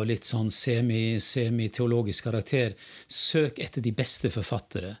av litt sånn semi-teologisk karakter, søk etter de beste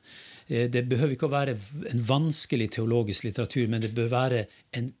forfattere. Det behøver ikke å være en vanskelig teologisk litteratur, men det bør være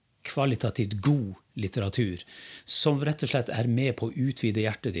en kvalitativt god litteratur, som rett og slett med på å utvide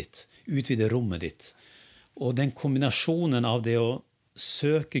hjertet ditt, utvide rommet ditt. Og den kombinasjonen av det å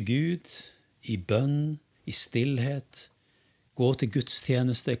søke Gud i bønn, i stillhet, gå til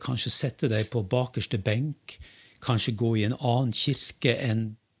gudstjeneste, kanskje sette deg på bakerste benk, kanskje gå i en annen kirke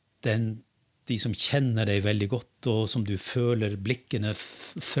enn de som kjenner deg veldig godt, og som du føler blikkene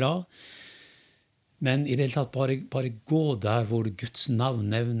fra. Men i det hele tatt bare gå der hvor Guds navn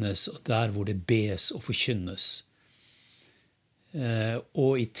nevnes, og der hvor det bes og forkynnes.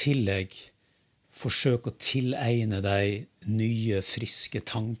 Og i tillegg forsøk å tilegne deg nye, friske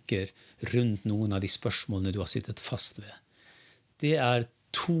tanker rundt noen av de spørsmålene du har sittet fast ved. Det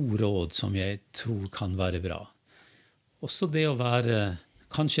 2 råd som jeg tror kan være bra. Også det å være,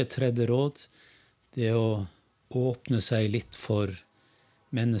 kanskje et 3. råd, det å åpne seg litt for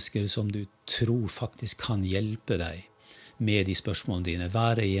mennesker som du tror faktisk kan hjelpe deg med de spørsmålene dine.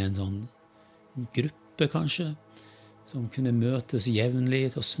 Være i en sånn gruppe kanskje, som kunne møtes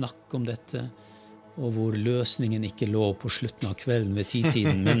jevnlig og snakke om dette, og hvor løsningen ikke lå på slutten av kvelden ved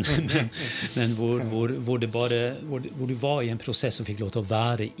 10-tiden, men hvor du var i en prosess og fikk lov til å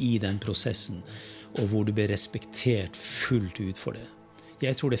være i den prosessen, og hvor du ble respektert fullt ut for det.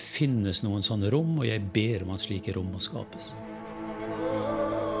 Jeg tror det finnes noen sånne rom, og jeg ber om at slike rom må skapes.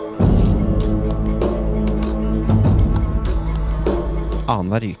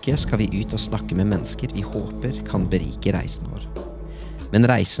 Annenhver uke skal vi ut og snakke med mennesker vi håper kan berike reisen vår. Men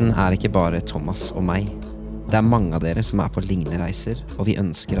reisen ikke bare Thomas og meg. Det mange av dere som på lignende reiser, og vi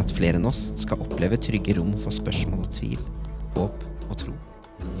ønsker at flere enn oss skal oppleve trygge rom for spørsmål og tvil, håp og tro.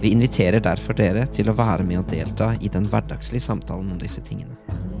 Vi inviterer derfor dere til å være med og delta i den hverdagslige samtalen om disse tingene.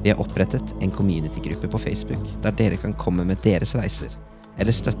 Vi har opprettet en community-gruppe på Facebook, der dere kan komme med deres reiser,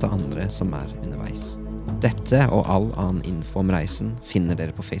 eller støtte andre som underveis. Dette og all annen info om reisen finner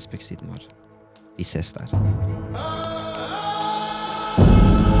dere på Facebook-siden vår. Vi ses der.